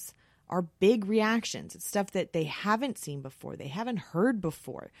reactions are big reactions. It's stuff that they haven't seen before. They haven't heard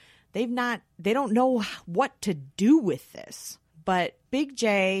before. They don't know what to do with this. But Big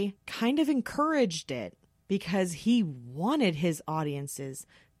J kind of encouraged it because he wanted his audiences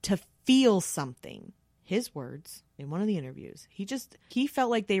to feel something. His words in one of the interviews, he felt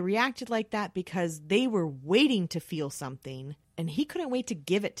like they reacted like that because they were waiting to feel something and he couldn't wait to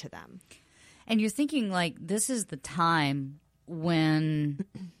give it to them. And you're thinking, like, this is the time when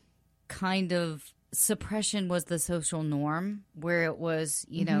kind of suppression was the social norm, where it was,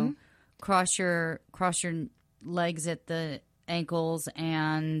 you know, cross your legs at the ankles,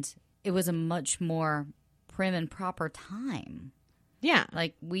 and it was a much more prim and proper time. Yeah.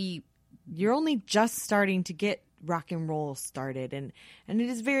 Like, you're only just starting to get rock and roll started, and it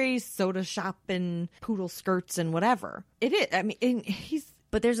is very soda shop and poodle skirts and whatever. It is. I mean,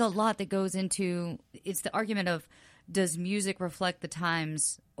 but there's a lot that goes into, it's the argument of, does music reflect the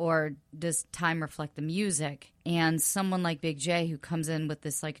times or does time reflect the music? And someone like Big J, who comes in with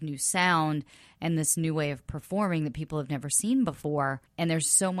this like new sound and this new way of performing that people have never seen before, and there's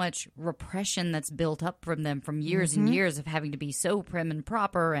so much repression that's built up from them from years and years of having to be so prim and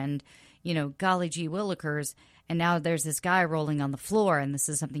proper and, you know, golly gee willikers. And now there's this guy rolling on the floor and this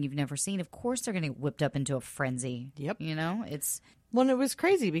is something you've never seen. Of course they're going to get whipped up into a frenzy. Yep. You know, it's... Well, it was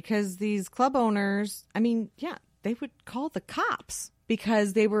crazy because these club owners, I mean, yeah, they would call the cops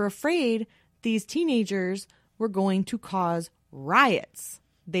because they were afraid these teenagers were going to cause riots.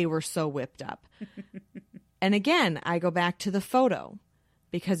 They were so whipped up. And again, I go back to the photo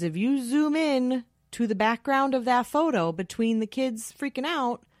because if you zoom in to the background of that photo between the kids freaking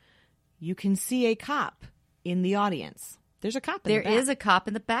out, you can see a cop in the audience. There's a cop in There the back. is a cop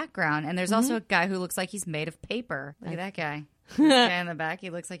in the background, and there's also a guy who looks like he's made of paper. Look at that guy. This guy in the back, he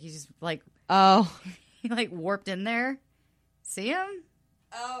looks like he's just like, he like warped in there. See him?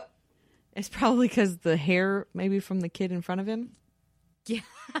 Oh. It's probably because the hair maybe from the kid in front of him. Yeah.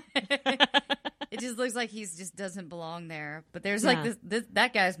 It just looks like he's just doesn't belong there. But there's like this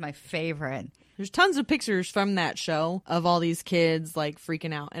that guy's my favorite. There's tons of pictures from that show of all these kids like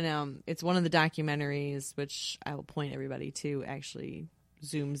freaking out. And it's one of the documentaries, which I will point everybody to, actually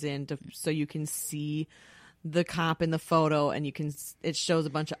zooms in so you can see the cop in the photo, and it shows a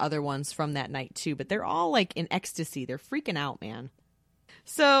bunch of other ones from that night too. But they're all like in ecstasy. They're freaking out, man.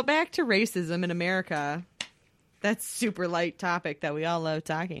 So back to racism in America. That's super light topic that we all love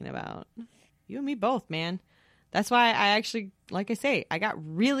talking about. You and me both, man. That's why I actually, like I say, I got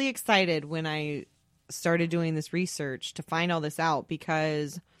really excited when I started doing this research to find all this out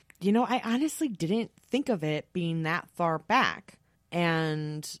because, I honestly didn't think of it being that far back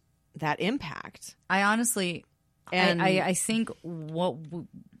and that impact. I honestly, I think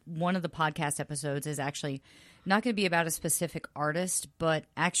one of the podcast episodes is actually not going to be about a specific artist, but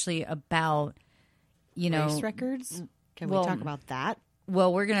actually about, race records. Can we talk about that?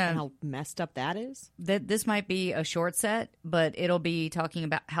 Well, we're going to... And how messed up that is? This might be a short set, but it'll be talking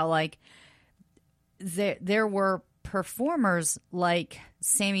about how, like, there were performers like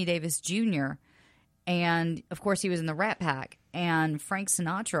Sammy Davis Jr., and, of course, he was in the Rat Pack, and Frank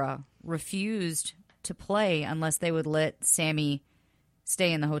Sinatra refused to play unless they would let Sammy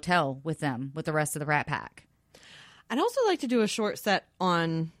stay in the hotel with them, with the rest of the Rat Pack. I'd also like to do a short set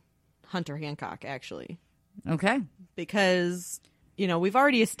on Hunter Hancock, actually. Okay. Because... we've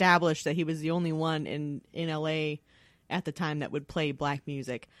already established that he was the only one in LA at the time that would play black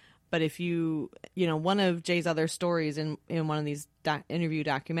music. But if one of Jay's other stories in one of these interview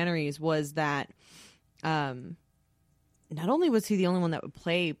documentaries was that not only was he the only one that would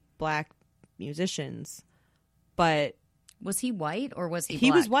play black musicians, but... Was he white or was he black?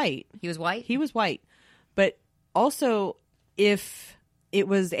 He was white. He was white? He was white. But also, if it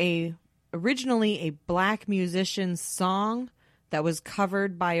was originally a black musician's song that was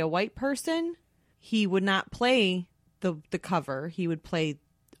covered by a white person, he would not play the cover. He would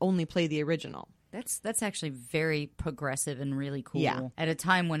only play the original. That's actually very progressive and really cool. Yeah. At a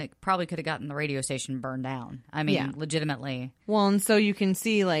time when it probably could have gotten the radio station burned down. I mean, legitimately. Well, and so you can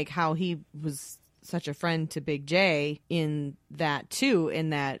see like how he was such a friend to Big J in that too, in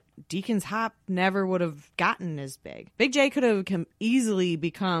that Deacon's Hop never would have gotten as big. Big J could have easily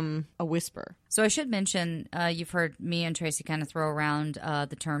become a whisper. So I should mention, you've heard me and Tracy kind of throw around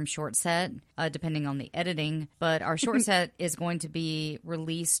the term short set, depending on the editing, but our short set is going to be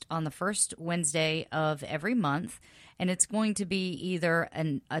released on the first Wednesday of every month, and it's going to be either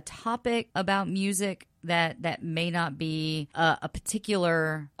a topic about music that may not be a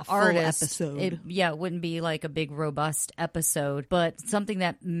particular artist. Episode. It wouldn't be like a big robust episode, but something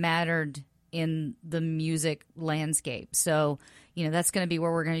that mattered in the music landscape. So, that's going to be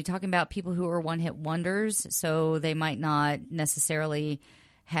where we're going to be talking about people who are one-hit wonders. So they might not necessarily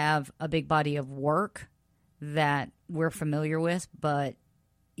have a big body of work that we're familiar with, but,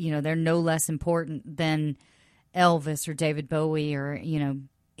 they're no less important than Elvis or David Bowie or,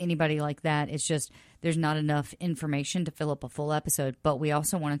 anybody like that. It's just there's not enough information to fill up a full episode. But we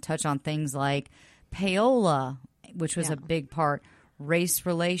also want to touch on things like payola, which was a big part, race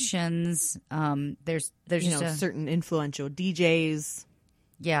relations. There's just certain influential DJs.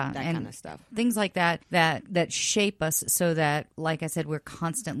 Yeah, that kind of stuff. Things like that shape us so that, like I said, we're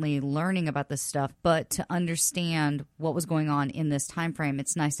constantly learning about this stuff. But to understand what was going on in this time frame,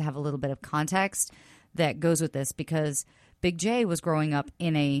 it's nice to have a little bit of context that goes with this, because Big J was growing up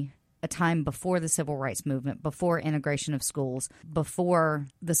in a time before the Civil Rights Movement, before integration of schools, before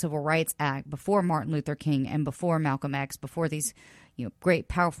the Civil Rights Act, before Martin Luther King, and before Malcolm X, before these great,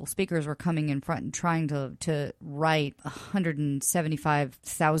 powerful speakers were coming in front and trying to right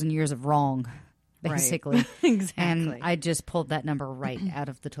 175,000 years of wrong, basically. Right. Exactly. And I just pulled that number right out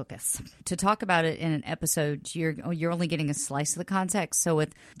of the tuchus. To talk about it in an episode, you're only getting a slice of the context. So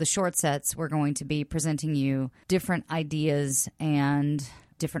with the short sets, we're going to be presenting you different ideas and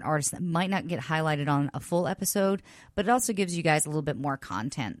different artists that might not get highlighted on a full episode, but it also gives you guys a little bit more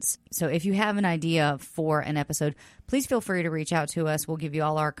content. So if you have an idea for an episode, please feel free to reach out to us. We'll give you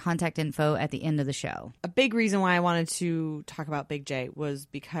all our contact info at the end of the show. A big reason why I wanted to talk about Big J was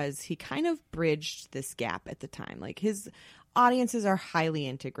because he kind of bridged this gap at the time. Like, his audiences are highly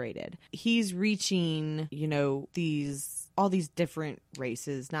integrated. He's reaching, all these different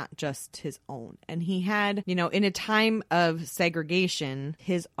races, not just his own. And he had, in a time of segregation,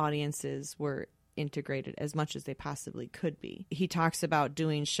 his audiences were integrated as much as they possibly could be. He talks about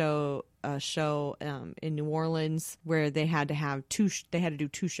doing a show in New Orleans where they had to do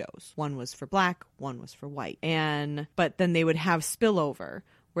two shows. One was for black, one was for white. But then they would have spillover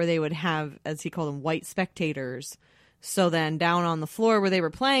where they would have, as he called them, white spectators. So then down on the floor where they were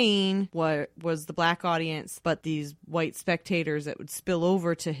playing was the black audience, but these white spectators that would spill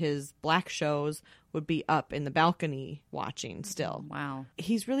over to his black shows would be up in the balcony watching still. Wow.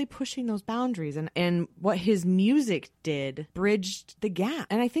 He's really pushing those boundaries, and what his music did bridged the gap.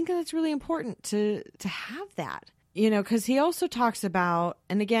 And I think that's really important to have that. Because he also talks about,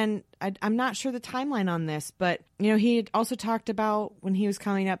 and again, I'm not sure the timeline on this, but, he had also talked about when he was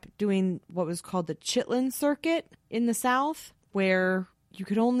coming up doing what was called the Chitlin Circuit in the South, where you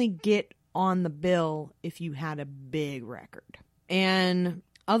could only get on the bill if you had a big record. And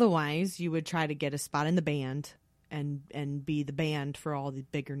otherwise, you would try to get a spot in the band and be the band for all the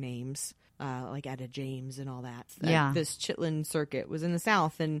bigger names, like Etta James and all that. Yeah. This Chitlin Circuit was in the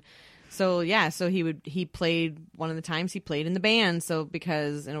South, and so he played one of the times he played in the band. So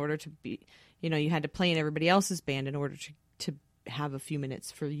because in order to be, you had to play in everybody else's band in order to have a few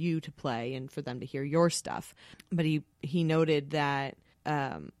minutes for you to play and for them to hear your stuff. But he noted that,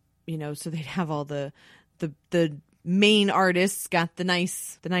 so they'd have all the main artists got the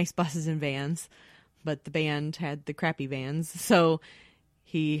nice buses and vans, but the band had the crappy vans. So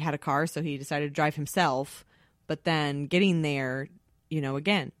he had a car, so he decided to drive himself. But then getting there,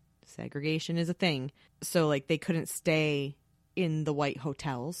 again, segregation is a thing. So like they couldn't stay in the white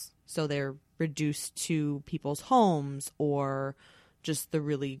hotels. So they're reduced to people's homes or just the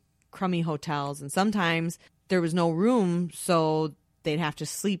really crummy hotels. And sometimes there was no room, so they'd have to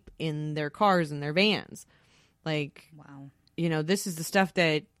sleep in their cars and their vans. Like, wow. This is the stuff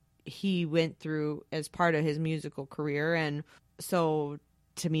that he went through as part of his musical career. And so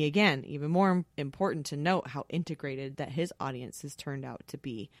to me, again, even more important to note how integrated that his audience has turned out to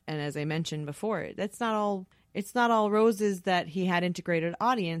be. And as I mentioned before, it's not all roses that he had integrated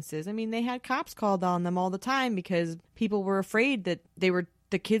audiences. I mean, they had cops called on them all the time because people were afraid that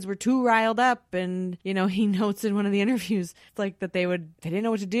the kids were too riled up. And, he notes in one of the interviews, like that they didn't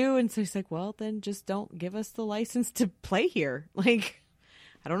know what to do. And so he's like, well, then just don't give us the license to play here. Like,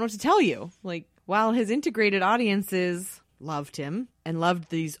 I don't know what to tell you. Like, while his integrated audiences loved him and loved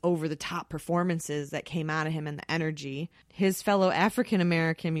these over-the-top performances that came out of him and the energy, his fellow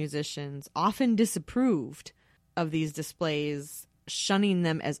African-American musicians often disapproved of these displays, shunning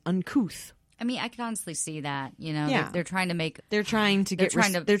them as uncouth. I mean, I can honestly see that, Yeah. they're trying to they're trying to get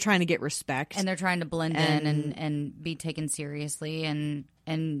respect, and they're trying to blend in and be taken seriously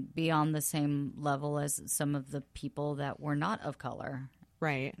and be on the same level as some of the people that were not of color.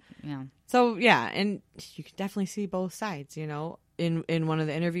 Right. Yeah. So, yeah, and you can definitely see both sides, In one of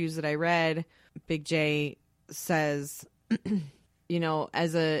the interviews that I read, Big J says,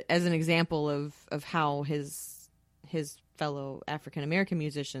 as an example of how his fellow African American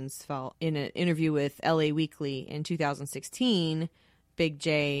musicians felt, in an interview with LA Weekly in 2016, Big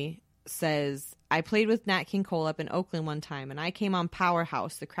J says, I played with Nat King Cole up in Oakland one time, and I came on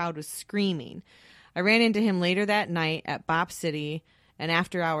Powerhouse. The crowd was screaming. I ran into him later that night at Bop City, an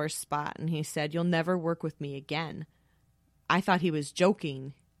after-hours spot, and he said, you'll never work with me again. I thought he was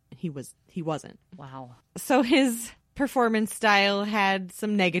joking. He wasn't. Wow. So his performance style had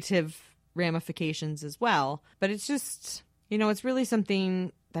some negative ramifications as well, but it's just, it's really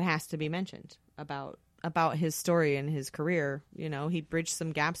something that has to be mentioned about his story and his career. He bridged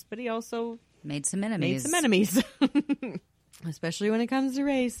some gaps, but he also made some enemies. Especially when it comes to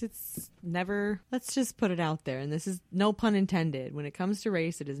race, it's never, let's just put it out there, and this is no pun intended. When it comes to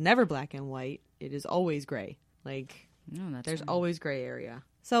race, it is never black and white. It is always gray. Like, there's always gray area.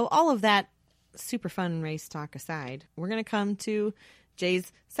 So all of that super fun race talk aside, we're going to come to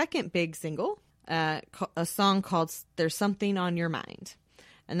Jay's second big single, a song called There's Something on Your Mind.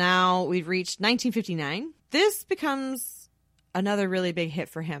 And now we've reached 1959. This becomes another really big hit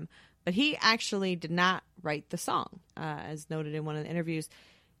for him. But he actually did not write the song. As noted in one of the interviews,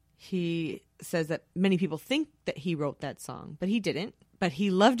 he says that many people think that he wrote that song, but he didn't. But he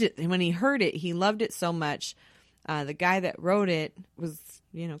loved it. And when he heard it, he loved it so much. The guy that wrote it was,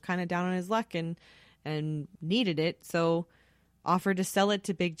 kind of down on his luck and needed it. So offered to sell it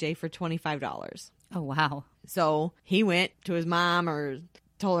to Big J for $25. Oh, wow. So he went to his mom or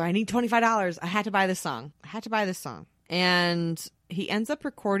told her, I need $25. I had to buy this song. And he ends up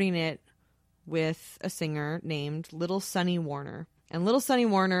recording it with a singer named Little Sonny Warner. And Little Sonny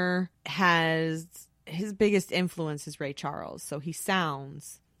Warner has, his biggest influence is Ray Charles. So he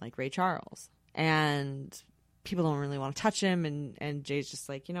sounds like Ray Charles. And people don't really want to touch him. And Jay's just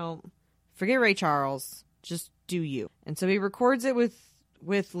like, Forget Ray Charles. Just do you. And so he records it with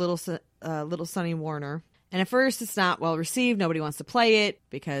little Sonny Warner. And at first it's not well received. Nobody wants to play it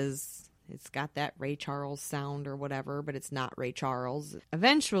because it's got that Ray Charles sound or whatever, but it's not Ray Charles.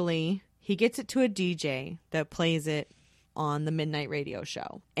 Eventually, he gets it to a DJ that plays it on the midnight radio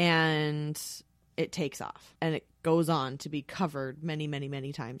show. And it takes off. And it goes on to be covered many, many,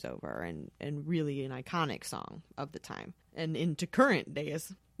 many times over and really an iconic song of the time and into current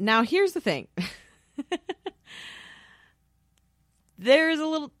days. Now, here's the thing. There's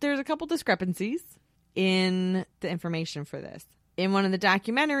a couple discrepancies in the information for this. In one of the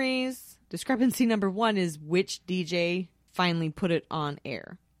documentaries, discrepancy number 1 is which DJ finally put it on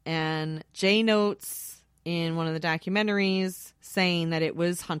air. And Jay notes in one of the documentaries saying that it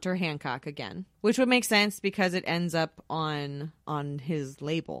was Hunter Hancock again, which would make sense because it ends up on his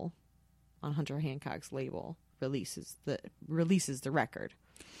label, on Hunter Hancock's label, releases the record.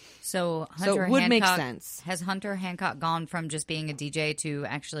 So it would make sense. Has Hunter Hancock gone from just being a DJ to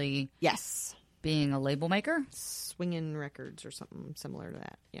actually being a label maker? Swinging Records or something similar to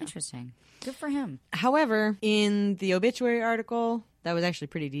that. Yeah. Interesting. Good for him. However, in the obituary article, that was actually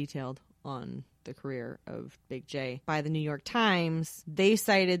pretty detailed on the career of Big J by the New York Times, they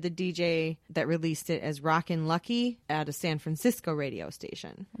cited the DJ that released it as Rockin' Lucky at a San Francisco radio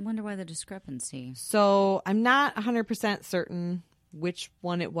station. I wonder why the discrepancy. So I'm not 100% certain which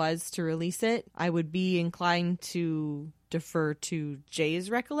one it was to release it. I would be inclined to defer to Jay's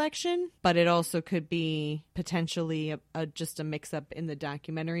recollection, but it also could be potentially just a mix-up in the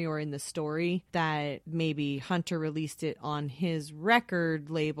documentary or in the story that maybe Hunter released it on his record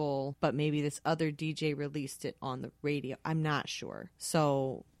label, but maybe this other DJ released it on the radio. I'm not sure.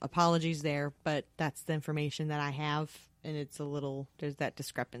 So apologies there, but that's the information that I have. And there's that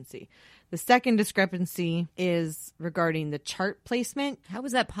discrepancy. The second discrepancy is regarding the chart placement. How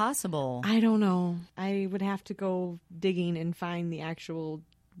was that possible? I don't know. I would have to go digging and find the actual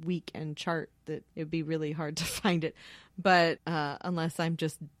week and chart. That it would be really hard to find it. But unless I'm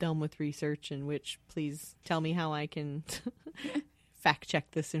just dumb with research, in which please tell me how I can fact check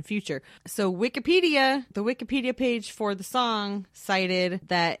this in future. So the Wikipedia page for the song cited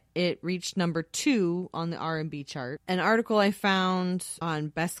that it reached number 2 on the R&B chart. An article I found on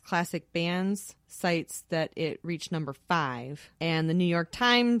Best Classic Bands cites that it reached number 5. And the New York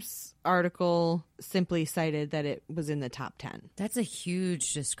Times article simply cited that it was in the top 10. That's a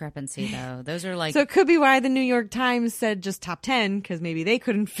huge discrepancy, though. Those are like... So it could be why the New York Times said just top 10, because maybe they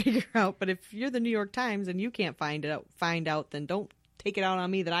couldn't figure out. But if you're the New York Times and you can't find out, then don't take it out on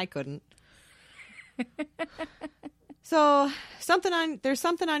me that I couldn't. So there's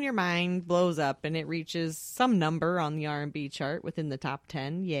something on your mind blows up and it reaches some number on the R&B chart within the top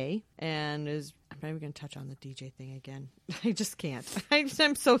 10. Yay. And I'm not even going to touch on the DJ thing again. I just can't. I'm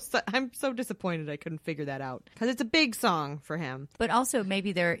so disappointed I couldn't figure that out because it's a big song for him. But also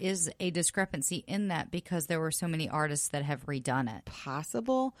maybe there is a discrepancy in that because there were so many artists that have redone it.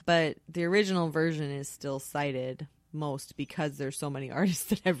 Possible, but the original version is still cited most because there's so many artists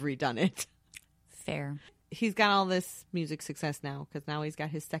that have redone it. Fair. He's got all this music success now because now he's got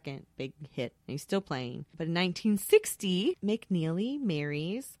his second big hit and he's still playing. But in 1960, McNeely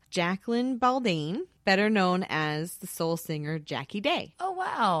marries Jacqueline Baldane, better known as the soul singer Jackie Day. Oh,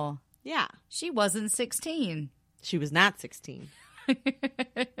 wow. Yeah. She wasn't 16. She was not 16. Yeah,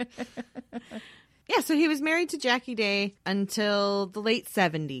 so he was married to Jackie Day until the late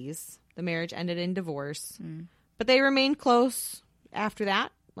 70s. The marriage ended in divorce. But they remained close after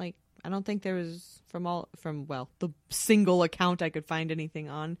that. Like, I don't think there was the single account I could find anything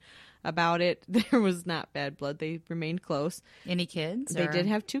on about it. There was not bad blood. They remained close. Any kids? They did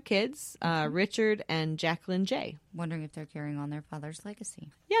have 2 kids, Richard and Jacqueline J. Wondering if they're carrying on their father's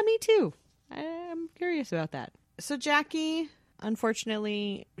legacy. Yeah, me too. I'm curious about that. So Jackie,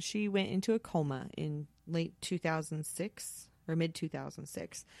 unfortunately, she went into a coma in late 2006 or mid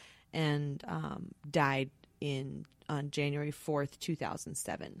 2006 and died on January 4th,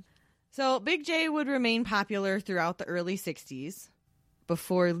 2007. So Big J would remain popular throughout the early 60s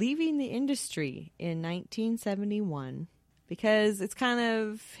before leaving the industry in 1971 because it's kind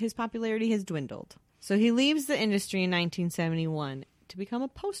of his popularity has dwindled. So he leaves the industry in 1971 to become a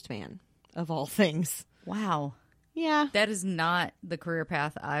postman, of all things. Wow. Yeah. That is not the career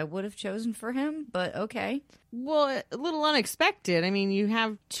path I would have chosen for him, but okay. Well, a little unexpected. I mean, you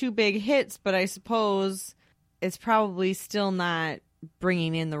have 2 big hits, but I suppose it's probably still not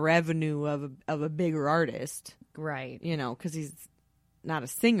bringing in the revenue of a bigger artist. Right. You know, because he's not a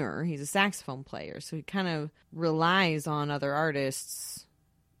singer. He's a saxophone player. So he kind of relies on other artists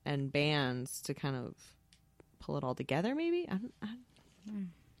and bands to kind of pull it all together, maybe?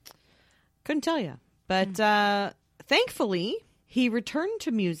 Couldn't tell you. But thankfully, he returned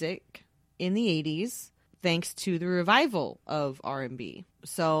to music in the 80s thanks to the revival of R&B.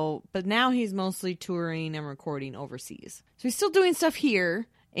 So, but now he's mostly touring and recording overseas. So he's still doing stuff here,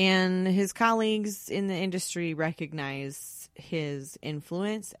 and his colleagues in the industry recognize his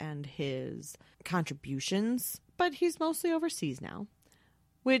influence and his contributions, but he's mostly overseas now,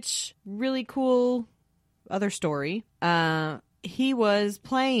 which really cool other story. He was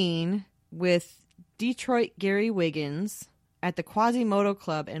playing with Detroit Gary Wiggins at the Quasimodo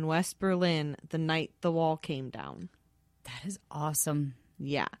Club in West Berlin the night the wall came down. That is awesome.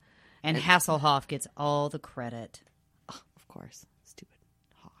 Yeah. And Hasselhoff gets all the credit. Oh, of course. Stupid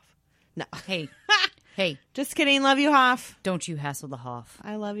Hoff. No. Hey. Hey. Just kidding. Love you, Hoff. Don't you hassle the Hoff.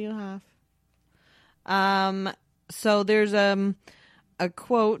 I love you, Hoff. So there's a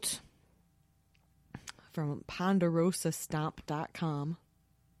quote from ponderosastomp.com.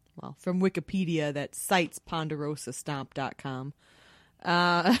 Well, from Wikipedia that cites ponderosastomp.com.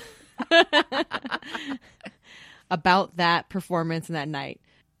 About that performance and that night.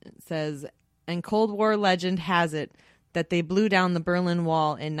 It says, and Cold War legend has it that they blew down the Berlin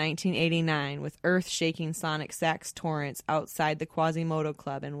Wall in 1989 with earth-shaking sonic sax torrents outside the Quasimodo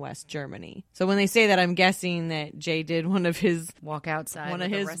Club in West Germany. So when they say that, I'm guessing that Jay did one of his walk outside with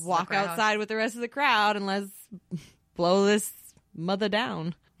the rest of the crowd and let's blow this mother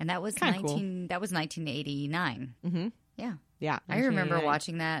down. And that was Kinda 1989. Mm-hmm. Yeah. Yeah. I remember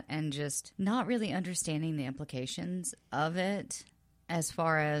watching that and just not really understanding the implications of it as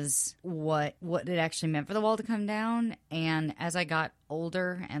far as what it actually meant for the wall to come down. And as I got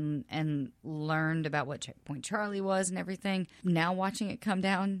older and learned about what Checkpoint Charlie was and everything, now watching it come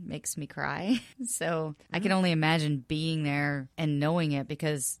down makes me cry. So I can only imagine being there and knowing it,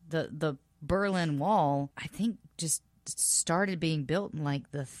 because the Berlin Wall, I think, just started being built in like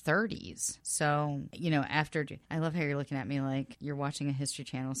the 30s. So, after, I love how you're looking at me like you're watching a History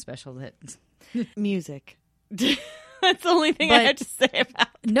Channel special that music. That's the only thing I had to say about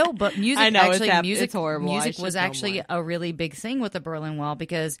it. No, but music, I know, it's horrible. Music was actually a really big thing with the Berlin Wall,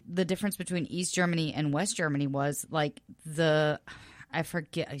 because the difference between East Germany and West Germany was like I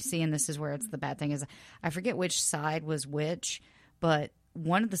forget, see, and this is where it's the bad thing, is I forget which side was which, but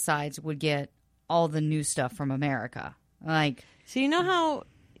one of the sides would get all the new stuff from America. Like, so you know how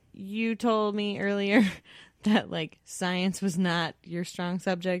you told me earlier that like science was not your strong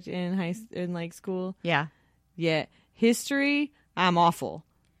subject in school? Yeah. Yeah. History, I'm awful.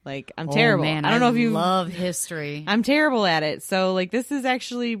 Like, I'm terrible. Man, I don't know if you love history. I'm terrible at it. So like this is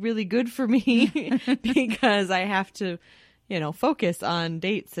actually really good for me because I have to, focus on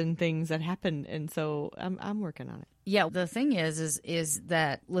dates and things that happened, and so I'm working on it. Yeah, the thing is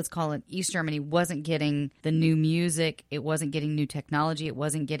that, let's call it, East Germany wasn't getting the new music, it wasn't getting new technology, it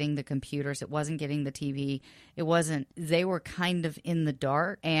wasn't getting the computers, it wasn't getting the TV, they were kind of in the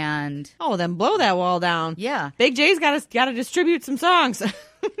dark, and... Oh, then blow that wall down. Yeah. Big J's got to distribute some songs.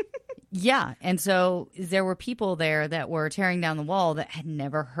 Yeah, and so there were people there that were tearing down the wall that had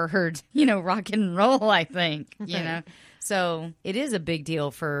never heard, rock and roll, I think, So it is a big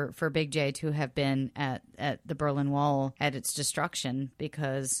deal for Big J to have been at the Berlin Wall at its destruction,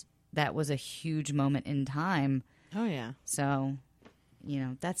 because that was a huge moment in time. Oh, yeah. So,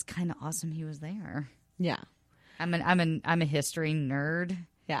 that's kind of awesome he was there. Yeah. I'm a history nerd.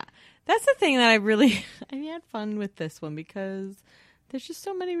 Yeah. That's the thing that I had fun with this one, because there's just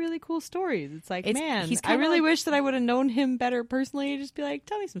so many really cool stories. It's like, I really wish that I would have known him better personally. Just be like,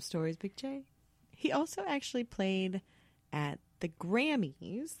 tell me some stories, Big J. He also actually played at the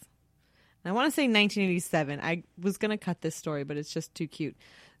Grammys. I want to say 1987. I was going to cut this story, but it's just too cute.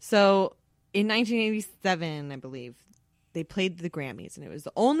 So in 1987, I believe, they played the Grammys, and it was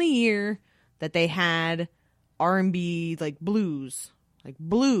the only year that they had R&B, like blues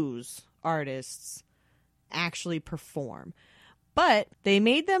artists actually perform. But they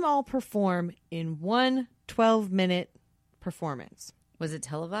made them all perform in one 12-minute performance. Was it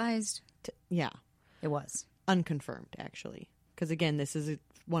televised? Yeah. It was. Unconfirmed, actually. Because, again, this is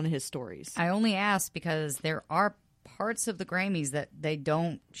one of his stories. I only asked because there are parts of the Grammys that they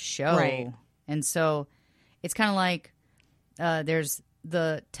don't show. Right. And so it's kind of like there's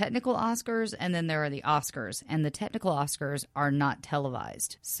the technical Oscars, and then there are the Oscars. And the technical Oscars are not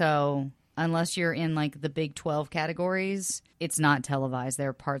televised. So unless you're in, like, the Big 12 categories, it's not televised. There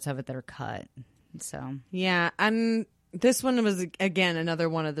are parts of it that are cut. So yeah, this one was, again, another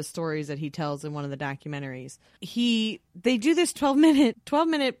one of the stories that he tells in one of the documentaries. They do this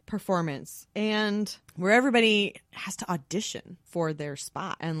 12-minute performance, and where everybody has to audition for their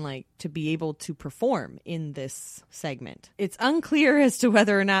spot and like to be able to perform in this segment. It's unclear as to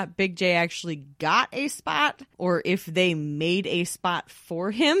whether or not Big J actually got a spot or if they made a spot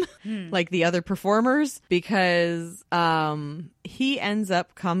for him like the other performers, because he ends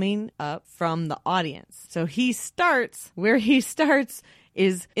up coming up from the audience. So he starts where he starts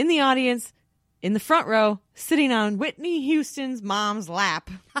is in the audience, in the front row, sitting on Whitney Houston's mom's lap,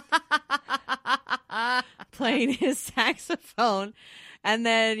 playing his saxophone. And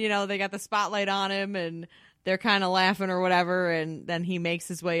then, you know, they got the spotlight on him and they're kind of laughing or whatever. And then he makes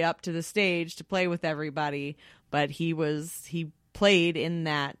his way up to the stage to play with everybody. But he played in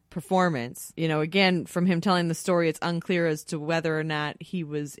that performance. You know, again, from him telling the story, it's unclear as to whether or not he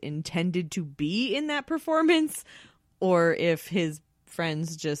was intended to be in that performance or if his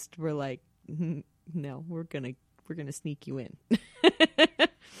friends just were like, no, we're gonna sneak you in.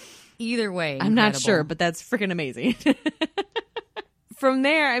 Either way, I'm not sure, but that's freaking amazing. From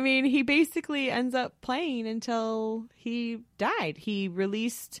there, I mean, he basically ends up playing until he died. He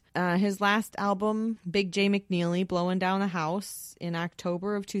released his last album, Big Jay McNeely, Blowing Down the House, in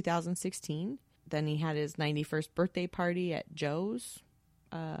October of 2016. Then he had his 91st birthday party at Joe's,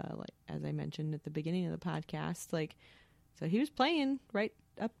 like as I mentioned at the beginning of the podcast. Like, so he was playing right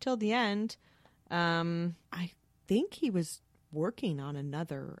up till the end. I think he was working on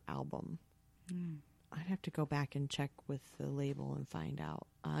another album. I'd have to go back and check with the label and find out.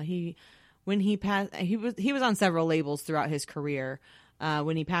 When he passed, he was on several labels throughout his career.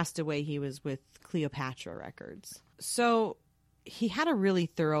 When he passed away, he was with Cleopatra Records. So he had a really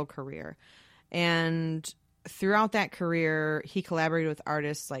thorough career, and throughout that career, he collaborated with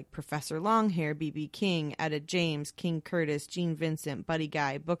artists like Professor Longhair, B.B. King, Etta James, King Curtis, Gene Vincent, Buddy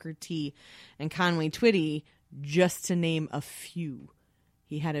Guy, Booker T, and Conway Twitty, just to name a few.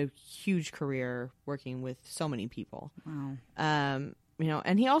 He had a huge career working with so many people. Wow. You know,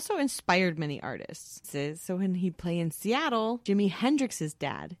 and he also inspired many artists. So when he'd play in Seattle, Jimi Hendrix's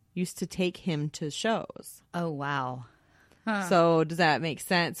dad used to take him to shows. Oh, wow. Huh. So does that make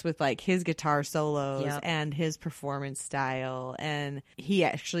sense with like his guitar solos Yep. and his performance style? And he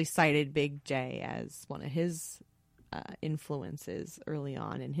actually cited Big J as one of his influences early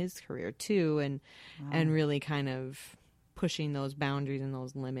on in his career too, and really kind of pushing those boundaries and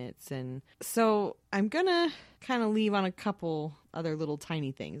those limits. And so I'm gonna kind of leave on a couple other little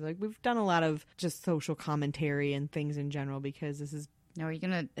tiny things. Like, we've done a lot of just social commentary and things in general because this is Now, are you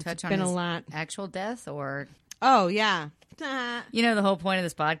going to touch on been his a lot. actual death, or Oh yeah. you know the whole point of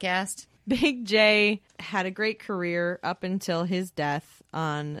this podcast? Big J had a great career up until his death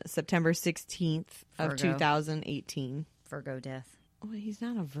on September 16th of Virgo. 2018. Virgo death. Well, he's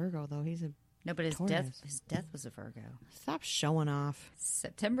not a Virgo though. He's a No, but his Taurus. death was a Virgo. Stop showing off.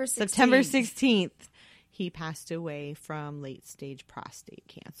 September 16th. September 16th, he passed away from late stage prostate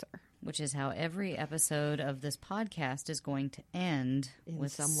cancer. Which is how every episode of this podcast is going to end, In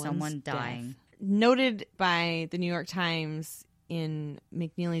with someone's someone dying. death. Noted by the New York Times in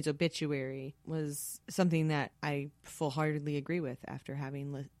McNeely's obituary was something that I full-heartedly agree with after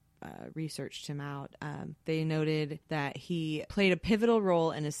having researched him out. They noted that he played a pivotal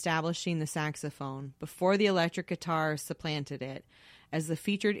role in establishing the saxophone before the electric guitar supplanted it as the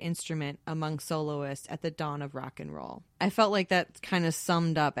featured instrument among soloists at the dawn of rock and roll. I felt like that kind of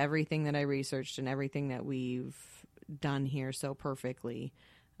summed up everything that I researched and everything that we've done here so perfectly.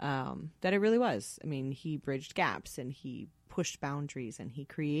 That it really was. I mean, he bridged gaps and he pushed boundaries and he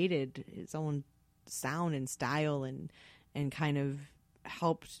created his own sound and style and kind of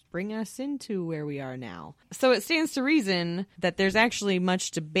helped bring us into where we are now. So it stands to reason that there's actually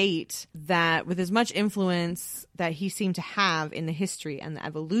much debate that with as much influence that he seemed to have in the history and the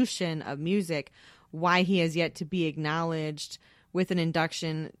evolution of music, why he has yet to be acknowledged with an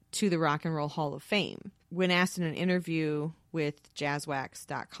induction to the Rock and Roll Hall of Fame. When asked in an interview with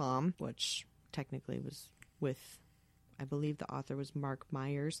jazzwax.com, which technically was with, I believe the author was Mark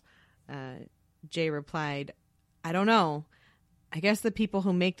Myers, Jay replied, "I don't know. I guess the people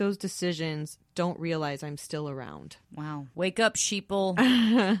who make those decisions don't realize I'm still around." Wow. Wake up, sheeple.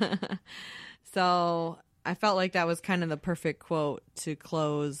 So I felt like that was kind of the perfect quote to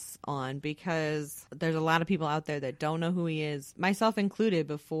close on, because there's a lot of people out there that don't know who he is, myself included,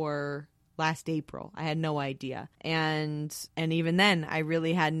 before last April. I had no idea. And even then, I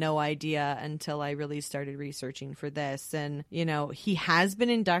really had no idea until I really started researching for this. And, you know, he has been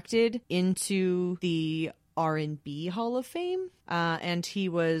inducted into the R&B Hall of Fame, and he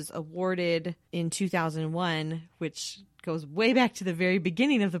was awarded in 2001, which goes way back to the very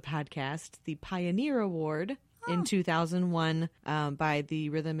beginning of the podcast, the Pioneer Award in 2001 by the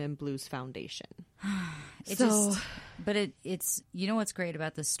Rhythm and Blues Foundation. It's you know what's great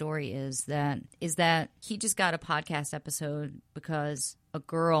about this story is that he just got a podcast episode because a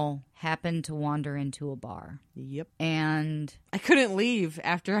girl happened to wander into a bar. Yep. And I couldn't leave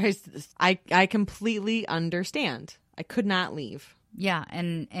after I completely understand. I could not leave. Yeah,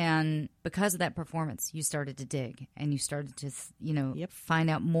 and because of that performance, you started to dig and you started to find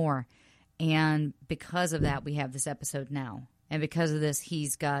out more. And because of that, we have this episode now. And because of this,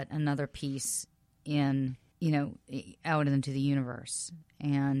 he's got another piece in, out into the universe.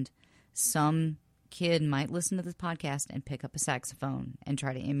 And some kid might listen to this podcast and pick up a saxophone and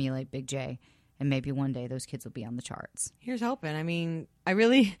try to emulate Big J. And maybe one day those kids will be on the charts. Here's hoping. I mean, I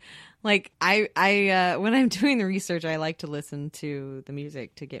really I when I'm doing the research, I like to listen to the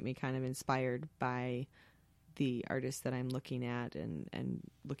music to get me kind of inspired by the artists that I'm looking at and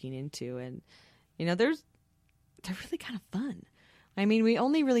looking into. And, they're really kind of fun. I mean, we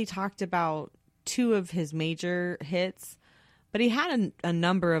only really talked about 2 of his major hits, but he had a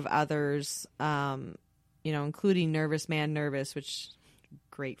number of others, including Nervous Man Nervous, which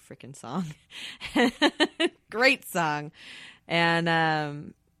great freaking song. Great song. And,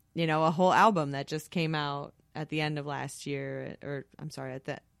 a whole album that just came out at the end of last year, or I'm sorry,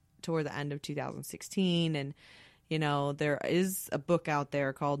 toward the end of 2016. And, there is a book out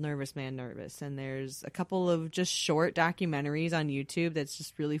there called Nervous Man Nervous. And there's a couple of just short documentaries on YouTube that's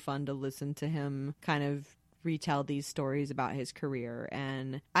just really fun to listen to him kind of retell these stories about his career.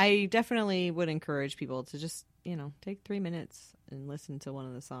 And I definitely would encourage people to just, take 3 minutes and listen to one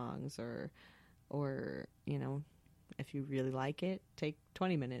of the songs or, if you really like it, take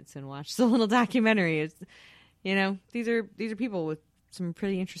 20 minutes and watch the little documentary. It's, these are people with some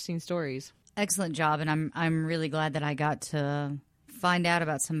pretty interesting stories. Excellent job. And I'm really glad that I got to find out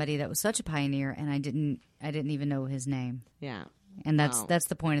about somebody that was such a pioneer and I didn't even know his name. Yeah. And that's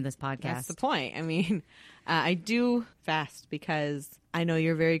the point of this podcast. That's the point. I mean, I do fast because I know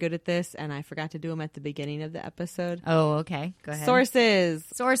you're very good at this, and I forgot to do them at the beginning of the episode. Oh, okay. Go ahead.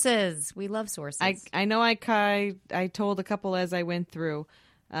 Sources. We love sources. I know I told a couple as I went through,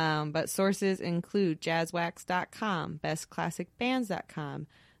 but sources include jazzwax.com, bestclassicbands.com,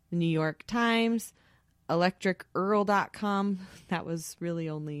 the New York Times, electricearl.com. That was really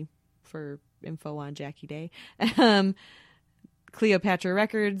only for info on Jackie Day. Cleopatra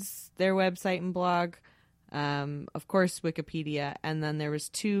Records, their website and blog, of course Wikipedia, and then there was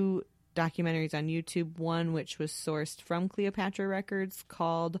 2 documentaries on YouTube, one which was sourced from Cleopatra Records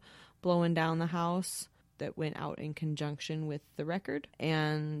called Blowing Down the House that went out in conjunction with the record,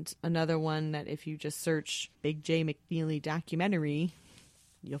 and another one that if you just search Big Jay McNeely documentary,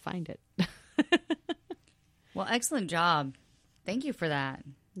 you'll find it. Well, excellent job. Thank you for that.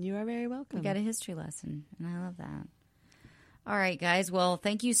 You are very welcome. We got a history lesson, and I love that. All right, guys. Well,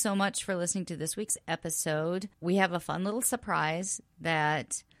 thank you so much for listening to this week's episode. We have a fun little surprise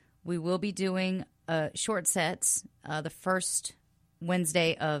that we will be doing short sets the first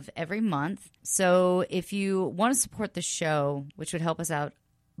Wednesday of every month. So if you want to support the show, which would help us out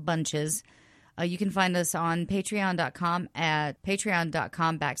bunches, you can find us on patreon.com at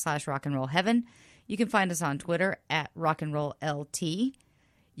patreon.com/rockandrollheaven. You can find us on Twitter at rockandrolllt.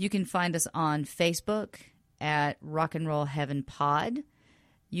 You can find us on Facebook at Rock and Roll Heaven Pod.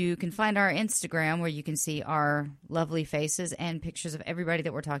 You can find our Instagram where you can see our lovely faces and pictures of everybody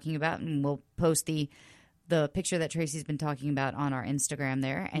that we're talking about, and we'll post the picture that Tracy's been talking about on our Instagram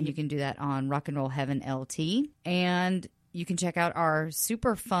there, and you can do that on Rock and Roll Heaven LT. And you can check out our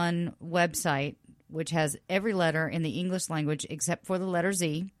super fun website, which has every letter in the English language except for the letter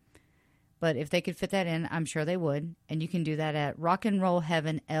Z. But if they could fit that in, I'm sure they would. And you can do that at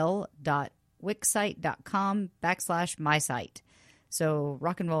rockandrollheavenl.wixsite.com/mysite. So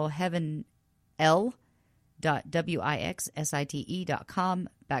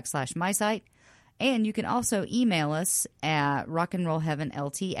rockandrollheavenl.wixsite.com/mysite. And you can also email us at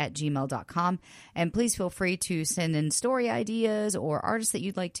rockandrollheavenlt@gmail.com. And please feel free to send in story ideas or artists that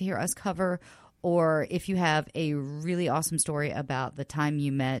you'd like to hear us cover. Or if you have a really awesome story about the time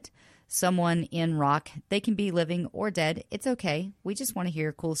you met someone in rock, they can be living or dead. It's okay. We just want to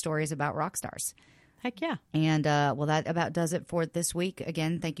hear cool stories about rock stars. Heck yeah. And, well, that about does it for this week.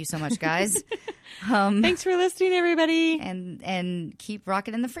 Again, thank you so much, guys. Thanks for listening, everybody. And keep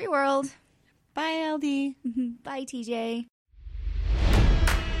rocking in the free world. Bye, LD. Bye, TJ.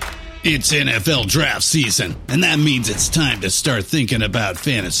 It's NFL draft season, and that means it's time to start thinking about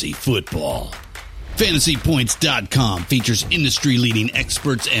fantasy football. FantasyPoints.com features industry-leading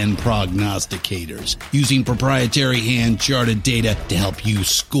experts and prognosticators using proprietary hand-charted data to help you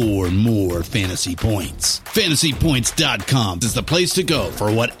score more fantasy points. FantasyPoints.com is the place to go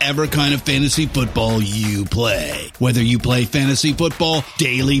for whatever kind of fantasy football you play. Whether you play fantasy football,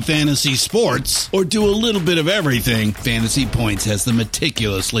 daily fantasy sports, or do a little bit of everything, Fantasy Points has the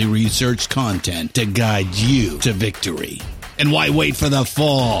meticulously researched content to guide you to victory. And why wait for the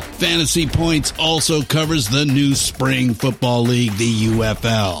fall? Fantasy Points also covers the new spring football league, the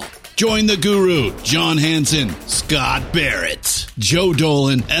UFL. Join the guru, John Hansen, Scott Barrett, Joe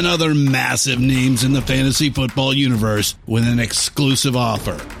Dolan, and other massive names in the fantasy football universe with an exclusive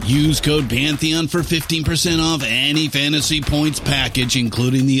offer. Use code Pantheon for 15% off any Fantasy Points package,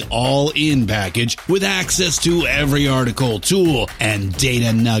 including the all-in package, with access to every article, tool, and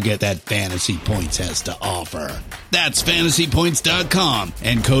data nugget that Fantasy Points has to offer. That's FantasyPoints.com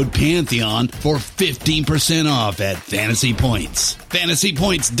and code Pantheon for 15% off at Fantasy Points.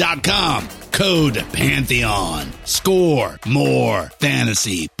 FantasyPoints.com, code Pantheon. Score more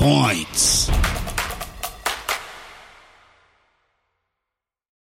fantasy points.